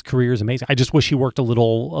 And his career is amazing. I just wish he worked a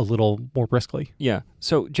little more briskly. Yeah.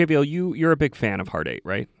 So JBL, you're a big fan of Hard 8,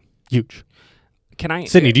 right? Huge. Can I,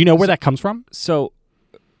 Sydney, do you know where that comes from? So,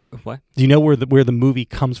 what? Do you know where the movie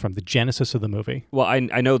comes from? The genesis of the movie? Well,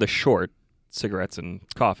 I know the short, Cigarettes and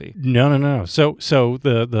Coffee. No. So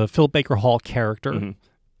the Philip Baker Hall character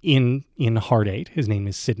in Hard 8, his name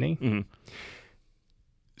is Sidney. Mm-hmm.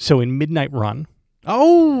 So in Midnight Run,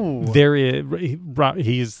 there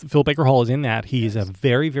is Philip Baker Hall is in that. He is a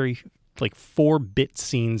very, very 4-bit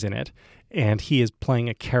scenes in it, and he is playing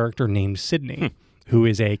a character named Sidney, who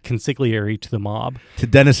is a consigliere to the mob, to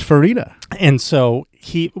Dennis Farina. And so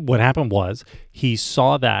what happened was he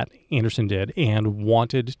saw that Anderson did and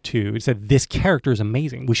he said, this character is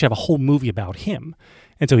amazing. We should have a whole movie about him.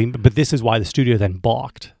 And so but this is why the studio then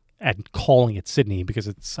balked at calling it Sidney, because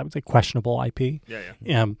it's, I would say, questionable IP.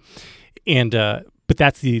 Yeah. But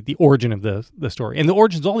that's the origin of the story. And the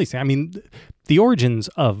origins of all these things. I mean, the origins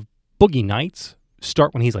of Boogie Nights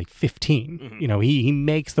start when he's 15. Mm-hmm. He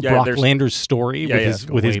makes the Brock Landers story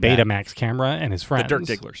with his Betamax camera and his friends. The Dirk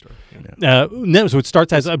Diggler story. No, so it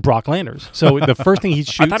starts as Brock Landers. So the first thing he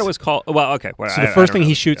shoots... I thought it was called... Well, okay. Well, so the first thing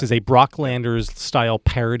he shoots is a Brock Landers-style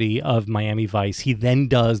parody of Miami Vice. He then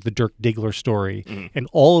does the Dirk Diggler story, and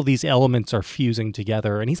all of these elements are fusing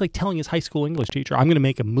together. And he's telling his high school English teacher, I'm going to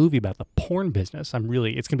make a movie about the porn business.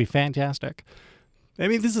 It's going to be fantastic. I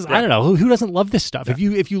mean, this is, I don't know, who doesn't love this stuff?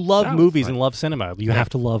 Yeah. If you love movies and love cinema, you have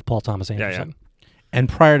to love Paul Thomas Anderson. Yeah. And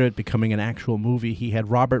prior to it becoming an actual movie, he had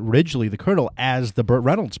Robert Ridgely, the Colonel, as the Burt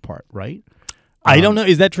Reynolds part, right? I don't know.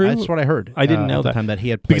 Is that true? That's what I heard. I didn't know at the that. time that he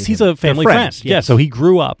had played because he's him. a family They're friend. friends, Yeah, yes. so he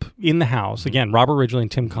grew up in the house. Again, Robert Ridgely and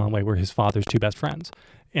Tim Conway were his father's two best friends.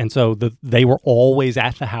 And so they were always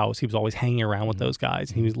at the house. He was always hanging around with those guys.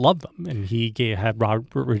 And he loved them. And he had Robert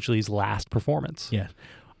Ridgely's last performance. Yeah.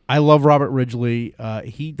 I love Robert Ridgely.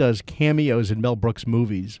 He does cameos in Mel Brooks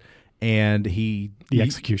movies, and The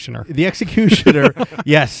Executioner. The Executioner,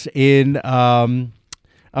 yes, in that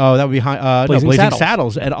would be Blazing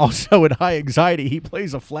Saddles, and also in High Anxiety, he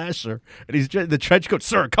plays a flasher, and he's in the trench coat.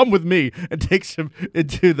 Sir, come with me, and takes him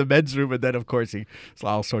into the men's room, and then of course he's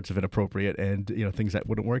all sorts of inappropriate and things that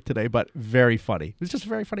wouldn't work today, but very funny. He's just a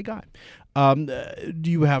very funny guy.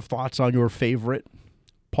 Do you have thoughts on your favorite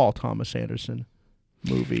Paul Thomas Anderson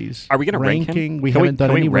movies? Are we going to rank him? We haven't done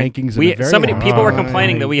any rankings. People were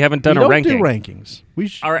complaining that we haven't done a ranking. We don't do rankings.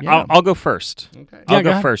 All right, I'll go first. Okay. I'll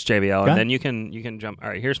go first, JBL, and then you can jump. All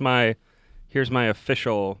right, here's my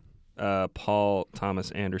official Paul Thomas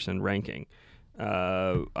Anderson ranking.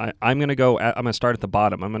 I'm going to go. I'm going to start at the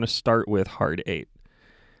bottom. I'm going to start with Hard 8.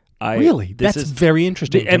 Really? That's very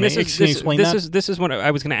interesting. And this is what I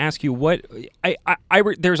was going to ask you. What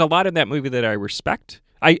there's a lot in that movie that I respect.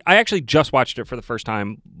 I actually just watched it for the first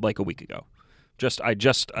time a week ago.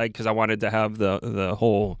 Because I wanted to have the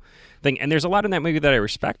whole thing. And there's a lot in that movie that I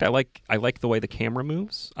respect. I like the way the camera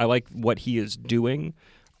moves. I like what he is doing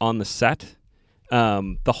on the set.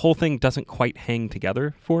 The whole thing doesn't quite hang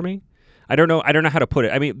together for me. I don't know how to put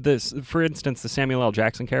it. I mean, for instance, the Samuel L.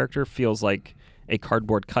 Jackson character feels like a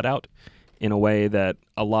cardboard cutout in a way that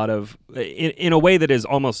in a way that is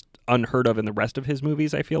almost unheard of in the rest of his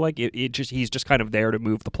movies. I feel like he's just kind of there to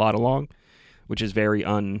move the plot along, which is very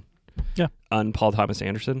un Paul Thomas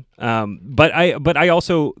Anderson. But I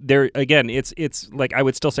also there again, it's I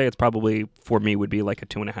would still say it's probably for me would be like a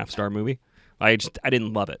 2.5 star movie. I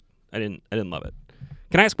didn't love it. I didn't love it.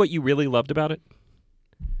 Can I ask what you really loved about it?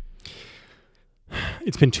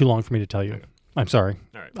 It's been too long for me to tell you. Okay. I'm sorry.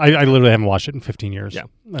 All right. I literally haven't watched it in 15 years. Yeah.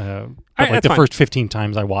 But the first 15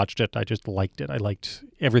 times I watched it, I just liked it. I liked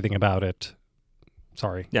everything about it.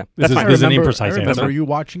 Sorry. Yeah. This is an imprecise answer. I remember you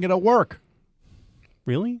watching it at work.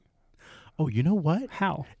 Really? Oh, you know what?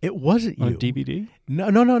 How? It wasn't you. On a DVD? No.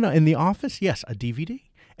 In the office, yes, a DVD.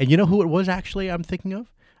 And you know who it was actually I'm thinking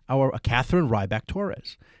of? Our Catherine Ryback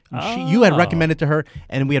Torres. You had recommended to her,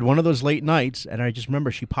 and we had one of those late nights, and I just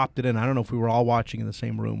remember she popped it in. I don't know if we were all watching in the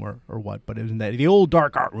same room or what, but it was in the old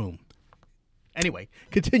dark art room. Anyway,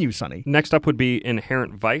 continue, Sonny. Next up would be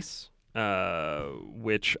Inherent Vice,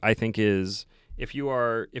 which I think is if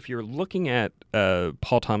you're looking at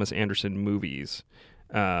Paul Thomas Anderson movies,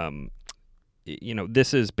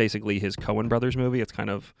 this is basically his Coen Brothers movie. It's kind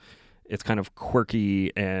of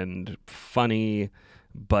quirky and funny.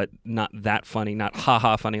 but not that funny, not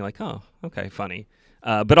ha-ha funny, like, oh, okay, funny.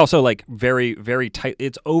 But also, like, very, very tight.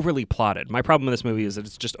 It's overly plotted. My problem with this movie is that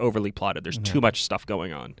it's just overly plotted. There's too much stuff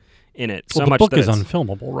going on in it. Well, the book is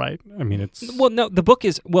unfilmable, right? I mean, it's... Well, no, the book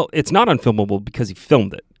is... Well, it's not unfilmable because he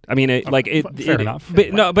filmed it. I mean, fair enough.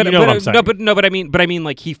 But, no, but, you know what I'm saying. but I mean,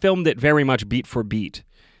 like, he filmed it very much beat for beat.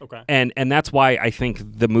 Okay. And that's why I think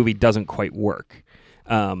the movie doesn't quite work.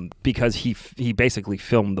 Because he basically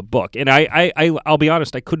filmed the book, and I'll be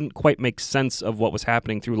honest, I couldn't quite make sense of what was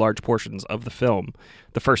happening through large portions of the film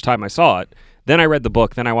the first time I saw it. Then I read the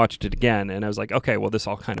book, then I watched it again, and I was like, okay, well, this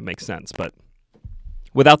all kind of makes sense. But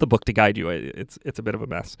without the book to guide you, it's a bit of a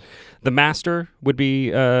mess. The Master would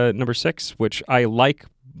be number 6, which I like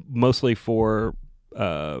mostly for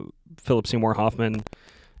Philip Seymour Hoffman.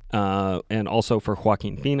 And also for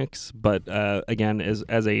Joaquin Phoenix, but again, as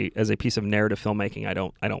a piece of narrative filmmaking, I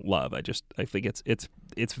don't love. I think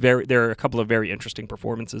it's very. There are a couple of very interesting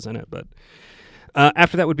performances in it, but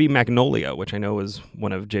after that would be Magnolia, which I know is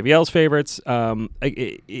one of JVL's favorites. I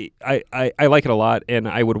like it a lot, and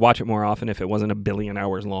I would watch it more often if it wasn't 1 billion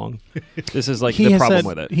hours long. This is like the problem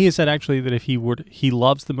with it. He has said actually that if he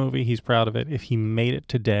loves the movie, he's proud of it. If he made it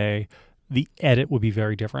today, the edit would be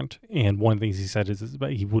very different, and one of the things he said is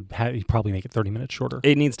he'd probably make it 30 minutes shorter.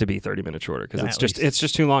 It needs to be 30 minutes shorter because it's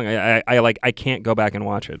just too long. I can't go back and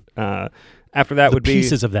watch it. After that would be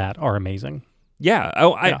pieces of that are amazing. Yeah.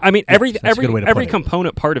 I mean every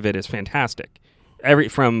component part of it is fantastic.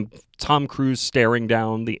 From Tom Cruise staring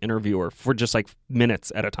down the interviewer for just like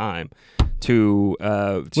minutes at a time to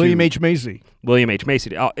William H. Macy.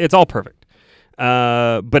 It's all perfect.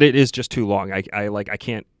 But it is just too long. I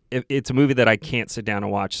can't. It's a movie that I can't sit down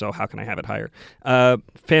and watch, so how can I have it higher?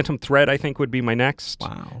 Phantom Thread, I think, would be my next.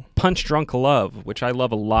 Wow. Punch Drunk Love, which I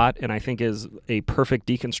love a lot, and I think is a perfect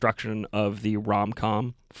deconstruction of the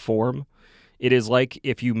rom-com form. It is like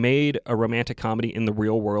if you made a romantic comedy in the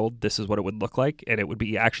real world, this is what it would look like, and it would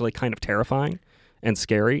be actually kind of terrifying and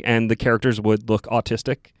scary, and the characters would look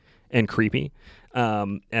autistic and creepy.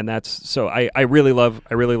 And that's so I really love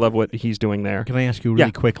what he's doing there. Can I ask you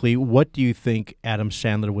really quickly, what do you think Adam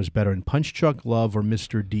Sandler was better in, Punch Drunk Love or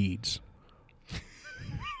Mr. Deeds?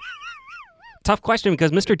 Tough question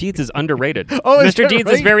because Mr. Deeds is underrated. Mr.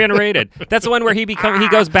 Deeds is very underrated. That's the one where he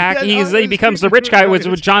goes back. He becomes the rich guy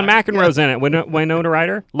with John McEnroe's in it. Winona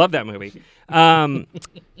Ryder. Love that movie.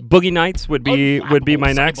 Boogie Nights would be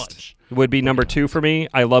my next. Would be number 2 for me.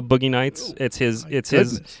 I love Boogie Nights. It's his.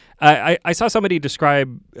 I saw somebody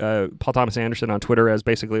describe Paul Thomas Anderson on Twitter as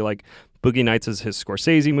basically like Boogie Nights is his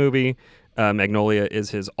Scorsese movie, Magnolia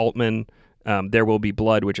is his Altman, There Will Be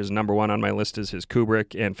Blood, which is number 1 on my list, is his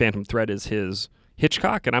Kubrick, and Phantom Thread is his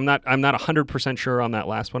Hitchcock. And I'm not 100% sure on that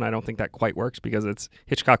last one. I don't think that quite works because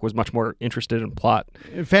Hitchcock was much more interested in plot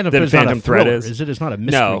than Phantom Thread is. Is it? It's not a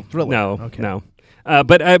mystery thriller. No.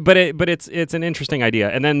 But it's an interesting idea.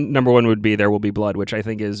 And then number 1 would be There Will Be Blood, which I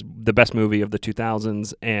think is the best movie of the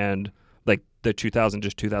 2000s and like the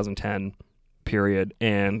 2010 period,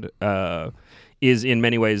 and is in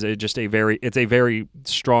many ways it's a very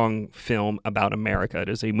strong film about America. It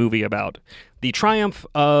is a movie about the triumph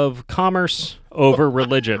of commerce over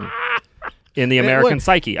religion in the American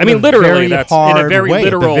psyche. I mean, literally, that's in a very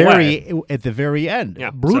literal way. At the very end,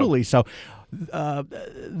 Yeah, brutally so.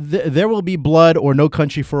 There Will Be Blood or No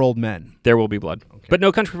Country for Old Men? There Will Be Blood. Okay. But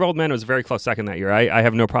No Country for Old Men was a very close second that year. I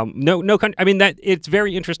have no problem. No country. I mean, that it's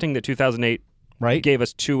very interesting that 2008 gave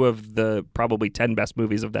us 2 of the probably 10 best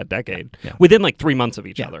movies of that decade within like 3 months of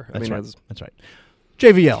each other. That's right.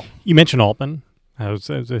 JVL. You mentioned Altman.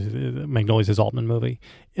 Magnolia's his Altman movie.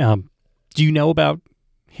 Do you know about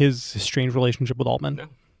his strange relationship with Altman? No.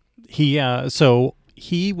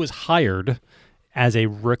 He was hired as a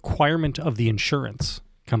requirement of the insurance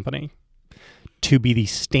company to be the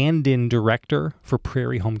stand-in director for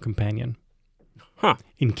Prairie Home Companion. Huh.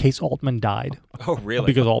 In case Altman died. Oh, really?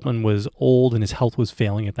 Because Altman was old and his health was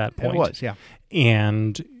failing at that point. It was, yeah.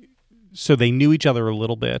 And so they knew each other a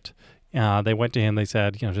little bit. They went to him, they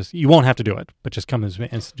said, just you won't have to do it, but just come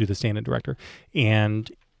and do the stand-in director.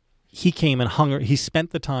 And he came and he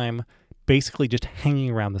spent the time basically just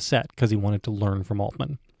hanging around the set because he wanted to learn from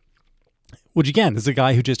Altman. Which again, is a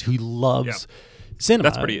guy who loves cinema.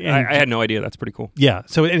 That's pretty. I had no idea. That's pretty cool. Yeah.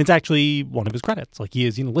 So, and it's actually one of his credits. Like he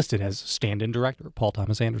is listed as stand-in director, Paul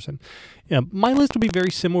Thomas Anderson. My list would be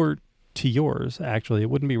very similar to yours. Actually, it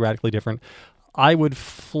wouldn't be radically different. I would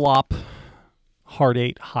flop Hard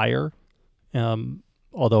 8 higher,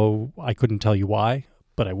 although I couldn't tell you why,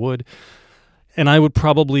 but I would. And I would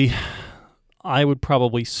probably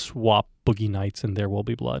swap Boogie Nights and There Will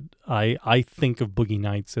Be Blood. I think of Boogie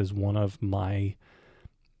Nights as one of my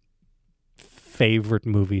favorite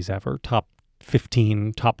movies ever, top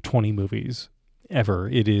 15, top 20 movies ever.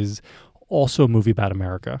 It is also a movie about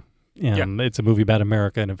America. It's a movie about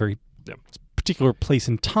America in a very particular place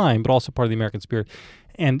in time, but also part of the American spirit.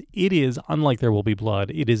 And it is, unlike There Will Be Blood,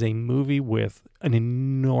 it is a movie with an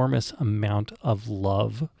enormous amount of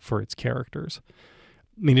love for its characters.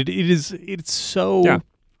 I mean, it's so...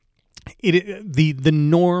 The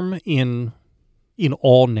norm in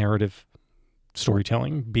all narrative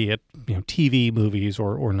storytelling, be it TV, movies,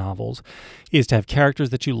 or novels, is to have characters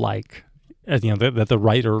that you like, that the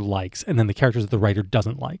writer likes, and then the characters that the writer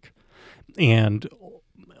doesn't like. And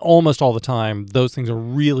almost all the time, those things are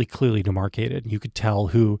really clearly demarcated. You could tell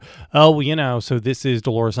who, so this is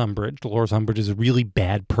Dolores Umbridge. Dolores Umbridge is a really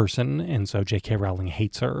bad person, and so J.K. Rowling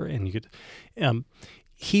hates her. And you could...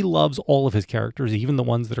 he loves all of his characters, even the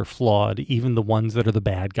ones that are flawed, even the ones that are the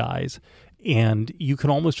bad guys. And you can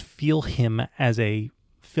almost feel him as a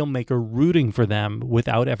filmmaker rooting for them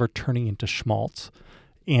without ever turning into schmaltz.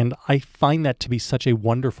 And I find that to be such a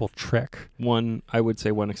wonderful trick. I would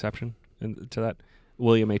say one exception to that,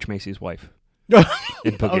 William H. Macy's wife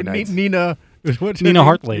in Boogie Nights. Nina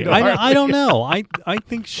Hartley. I don't know. I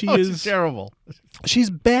think she is... She's terrible. She's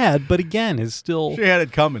bad, but again, is still... She had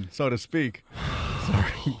it coming, so to speak.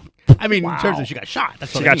 Sorry. I mean, in terms of she got shot.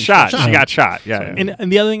 She got shot. Yeah.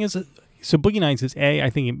 And the other thing is, so Boogie Nights is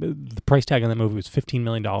I think the price tag on that movie was $15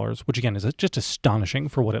 million, which again is just astonishing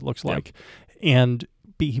for what it looks like. And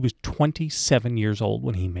B, he was 27 years old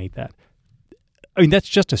when he made that. I mean, that's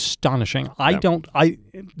just astonishing.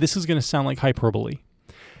 This is going to sound like hyperbole.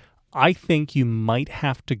 I think you might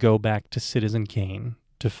have to go back to Citizen Kane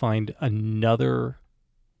to find another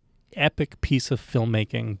epic piece of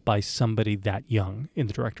filmmaking by somebody that young in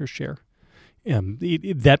the director's chair.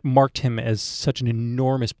 That marked him as such an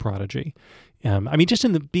enormous prodigy. I mean, just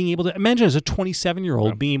in the being able to imagine as a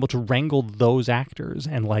 27-year-old being able to wrangle those actors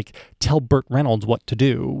and like tell Burt Reynolds what to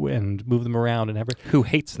do and move them around and everything. Who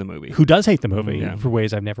hates the movie? Who does hate the movie for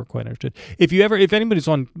ways I've never quite understood. If anybody's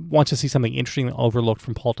wants to see something interesting overlooked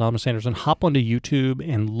from Paul Thomas Anderson, hop onto YouTube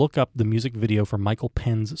and look up the music video for Michael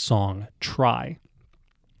Penn's song "Try."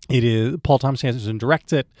 It is Paul Thomas Anderson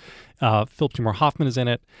directs it. Philip Seymour Hoffman is in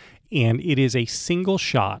it, and it is a single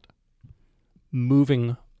shot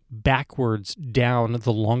moving backwards down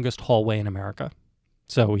the longest hallway in America.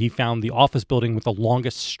 So he found the office building with the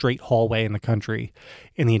longest straight hallway in the country,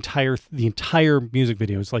 and the entire music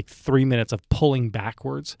video is like 3 minutes of pulling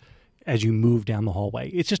backwards as you move down the hallway.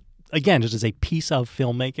 It's just, again, just as a piece of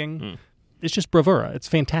filmmaking, it's just bravura. It's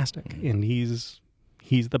fantastic, and he's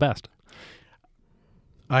the best.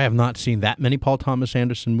 I have not seen that many Paul Thomas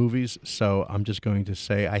Anderson movies, so I'm just going to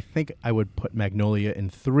say I think I would put Magnolia in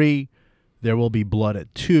 3, There Will Be Blood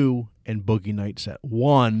at 2, and Boogie Nights at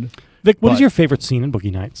 1. Vic, what is your favorite scene in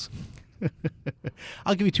Boogie Nights?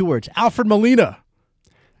 I'll give you 2 words. Alfred Molina,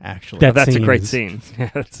 actually. That's a great scene.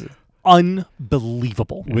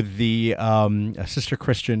 Unbelievable. With the Sister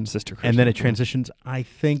Christian. And then it transitions, I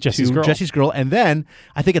think, Jesse's Girl. And then,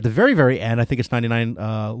 I think at the very, very end, I think it's 99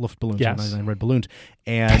 Luftballons, 99 red balloons.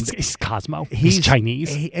 And he's Cosmo. He's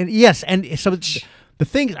Chinese. And so the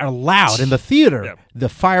things are loud in the theater. Yep. The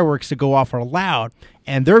fireworks that go off are loud,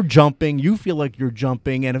 and they're jumping. You feel like you're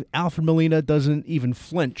jumping, and Alfred Molina doesn't even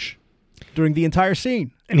flinch during the entire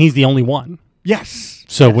scene. And he's the only one. Yes.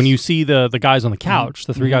 So when you see the guys on the couch,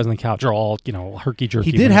 the 3 guys on the couch are all,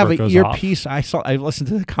 herky-jerky. He did have an earpiece. I listened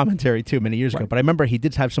to the commentary, too, many years ago, but I remember he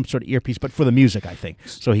did have some sort of earpiece, but for the music, I think,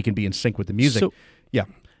 so he can be in sync with the music. So, yeah.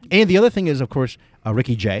 And the other thing is, of course,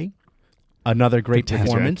 Ricky Jay. Another great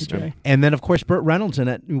performance. And then, of course, Burt Reynolds in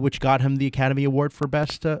it, which got him the Academy Award for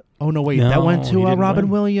Best... that went to Robin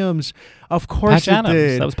Williams. Of course Patch Adams.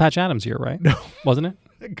 did. That was Patch Adams' year, right? No. Wasn't it?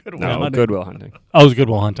 Good Will Hunting. Oh, it was Good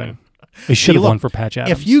Will Hunting. They should have won for Patch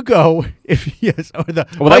Adams. If you go...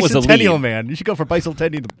 Bicentennial Man. You should go for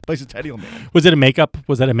Bicentennial Man. Was that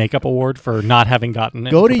a makeup award for not having gotten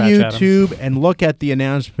it? Go to YouTube and look at the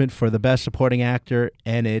announcement for the Best Supporting Actor,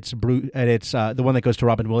 and it's the one that goes to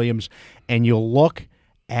Robin Williams, and you'll look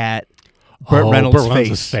at Burt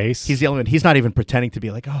Reynolds' face. He's the only one. He's not even pretending to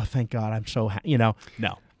be like, oh, thank God, I'm so happy. No.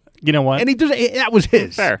 You know what? And that was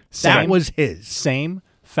his. Fair. That was his. Same.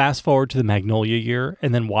 Fast forward to the Magnolia year,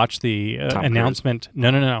 and then watch the announcement.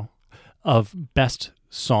 No, of best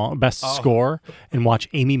score, and watch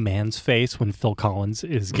Amy Mann's face when Phil Collins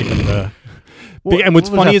is given the. And what's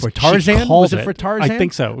funny is Tarzan. Was it for Tarzan? I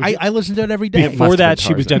think so. I listened to it every day. Before that,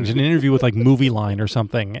 she was done an interview with like Movie Line or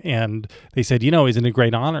something, and they said, isn't it a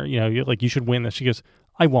great honor? You should win this. She goes,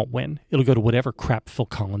 I won't win. It'll go to whatever crap Phil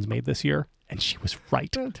Collins made this year, and she was right.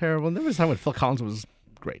 Terrible. And there was time when Phil Collins was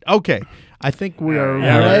Great. Okay. I think we are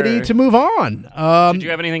Yeah, ready we're- to move on. Did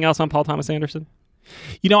you have anything else on Paul Thomas Anderson?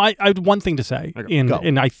 I had one thing to say, Okay. Go.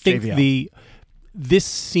 and I think JVL. this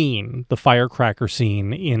scene, the firecracker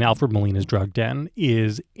scene in Alfred Molina's Drug Den,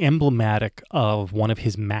 is emblematic of one of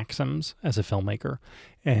his maxims as a filmmaker.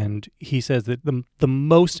 And he says that the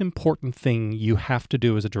most important thing you have to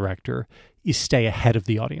do as a director is stay ahead of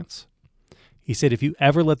the audience. He said, if you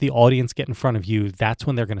ever let the audience get in front of you, that's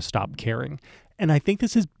when they're going to stop caring. And I think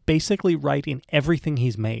this is basically right in everything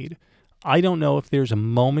he's made. I don't know if there's a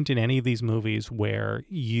moment in any of these movies where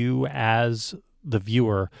you, as the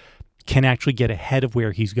viewer, can actually get ahead of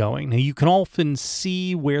where he's going. Now, you can often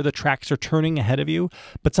see where the tracks are turning ahead of you,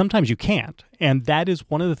 but sometimes you can't. And that is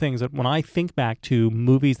one of the things that when I think back to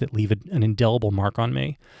movies that leave an indelible mark on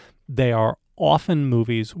me, they are often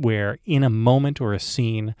movies where in a moment or a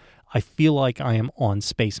scene, I feel like I am on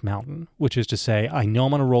Space Mountain, which is to say, I know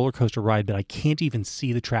I'm on a roller coaster ride, but I can't even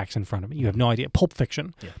see the tracks in front of me. You have no idea. Pulp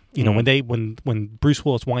Fiction. Yeah. You know, when Bruce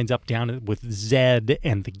Willis winds up down with Zed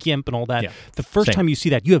and the Gimp and all that, the first time you see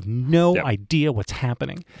that, you have no idea what's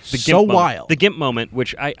happening. So wild. The Gimp moment,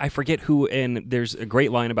 which I forget who, and there's a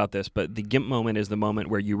great line about this, but the Gimp moment is the moment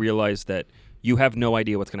where you realize that you have no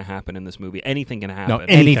idea what's going to happen in this movie. Anything can happen. No,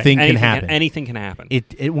 anything can happen. Anything can happen.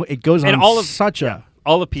 It goes on all of such a...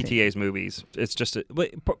 All of PTA's movies, it's just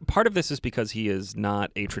part of this is because he is not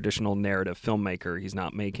a traditional narrative filmmaker. He's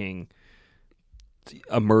not making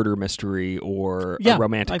a murder mystery or a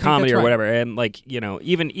romantic comedy or whatever. And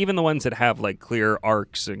even the ones that have like clear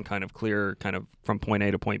arcs and kind of from point A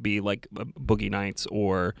to point B, like Boogie Nights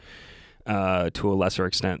or to a lesser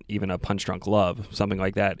extent, even a Punch Drunk Love, something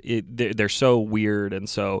like that. They're so weird and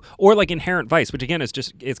so, or like Inherent Vice, which again is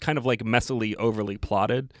it's kind of like messily overly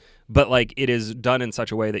plotted, but like it is done in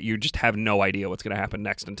such a way that you just have no idea what's going to happen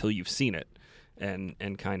next until you've seen it,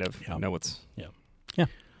 and kind of know what's yeah.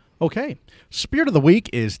 Okay. Spirit of the Week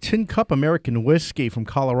is Tin Cup American Whiskey from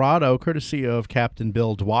Colorado, courtesy of Captain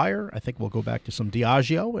Bill Dwyer. I think we'll go back to some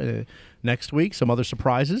Diageo next week, some other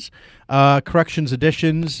surprises. Corrections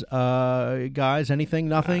editions, guys, anything?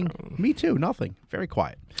 Nothing? Me too, nothing. Very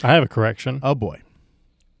quiet. I have a correction. Oh, boy.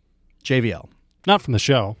 JVL. Not from the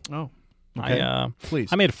show. Oh, okay.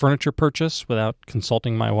 Please. I made a furniture purchase without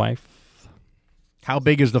consulting my wife. How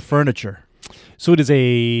big is the furniture? So it is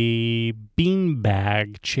a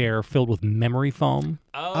beanbag chair filled with memory foam.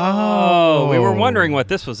 Oh, we were wondering what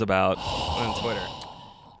this was about on Twitter.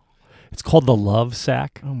 It's called the Love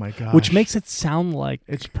Sack. Oh, my gosh. Which makes it sound like...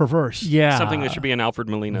 It's perverse. Yeah. Something that should be in Alfred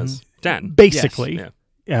Molina's den. Basically.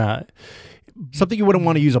 Yes. Something you wouldn't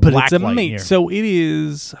want to use a but black it's light amazing. here. So it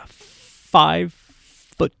is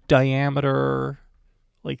 5-foot diameter,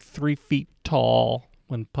 like 3 feet tall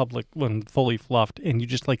when fully fluffed, and you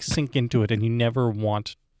just like sink into it and you never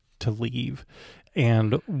want to leave.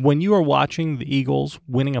 And when you are watching the Eagles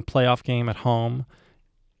winning a playoff game at home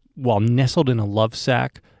while nestled in a love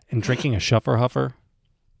sack and drinking a Shuffer Huffer,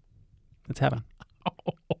 it's heaven.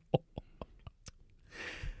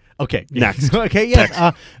 Okay. Next. Okay,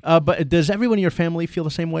 yes. But does everyone in your family feel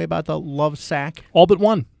the same way about the love sack? All but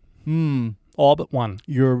one. All but one.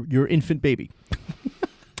 Your infant baby.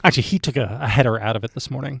 Actually, he took a header out of it this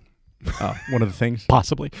morning. One of the things?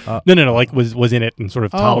 Possibly. No. Like was in it and sort of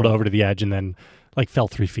toddled over to the edge and then like fell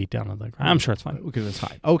 3 feet down on the ground. I'm sure it's fine. Because it's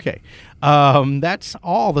high. Okay. That's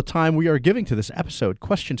all the time we are giving to this episode.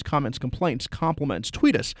 Questions, comments, complaints, compliments.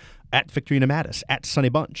 Tweet us at Victorina Mattis, at Sunny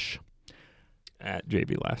Bunch. At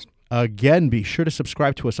JV Last. Again, be sure to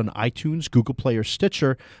subscribe to us on iTunes, Google Play, or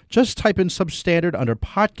Stitcher. Just type in Substandard under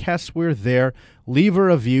podcasts. We're there. Leave a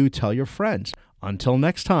review. Tell your friends. Until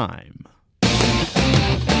next time.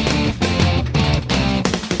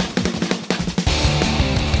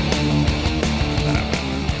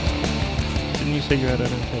 Didn't you say you had an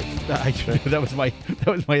take? That was my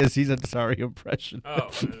Aziz Ansari impression. Oh.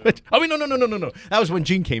 No. That was when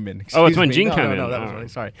Gene came in. Oh, it's when me. Gene came in. No, that was when,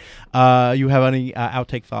 sorry. You have any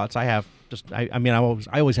outtake thoughts? I have. I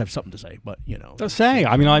always have something to say, but I'm just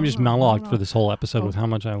monologued for this whole episode with how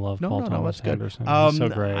much I love Paul Thomas that's good. Anderson. He's so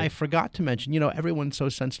great. I forgot to mention, everyone's so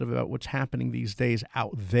sensitive about what's happening these days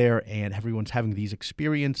out there, and everyone's having these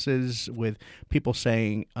experiences with people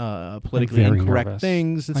saying politically incorrect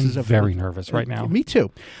things. I'm very nervous right now. Me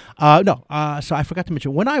too. So I forgot to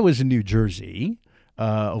mention, when I was in New Jersey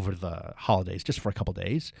over the holidays, just for a couple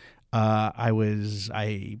days,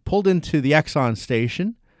 I pulled into the Exxon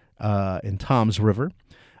station in Tom's River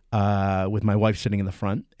with my wife sitting in the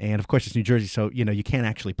front. And, of course, it's New Jersey, so, you can't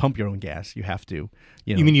actually pump your own gas. You have to.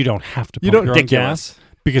 You mean you don't have to pump your own gas?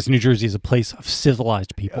 Because New Jersey is a place of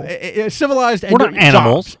civilized people. Civilized and We're not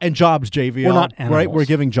animals. Jobs, and jobs, JVL. We're not Right? animals. We're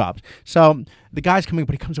giving jobs. So the guy's coming,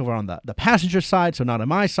 but he comes over on the passenger side, so not on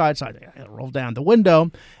my side. So I roll down the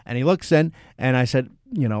window, and he looks in, and I said,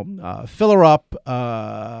 fill her up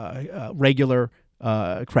regular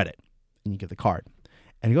credit. And you get the card.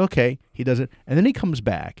 And you go, okay. He does it. And then he comes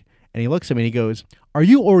back, and he looks at me, and he goes, are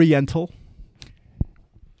you Oriental?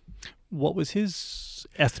 What was his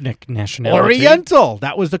ethnic nationality? Oriental.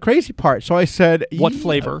 That was the crazy part. So I said, what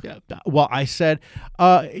flavor? Well, I said,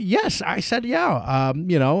 yes. I said, yeah.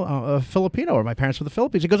 Filipino, or my parents were the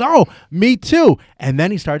Philippines. He goes, oh, me too. And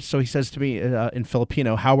then he says to me in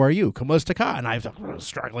Filipino, how are you? Kamusta ka? And I was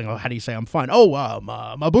struggling. Oh, how do you say I'm fine? Oh,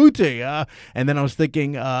 mabuti. And then I was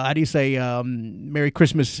thinking, how do you say Merry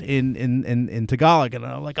Christmas in Tagalog? And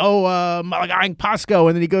I'm like, oh, Malagayang Pasko.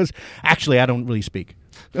 And then he goes, actually, I don't really speak.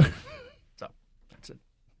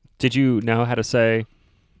 Did you know how to say,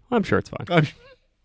 I'm sure it's fine?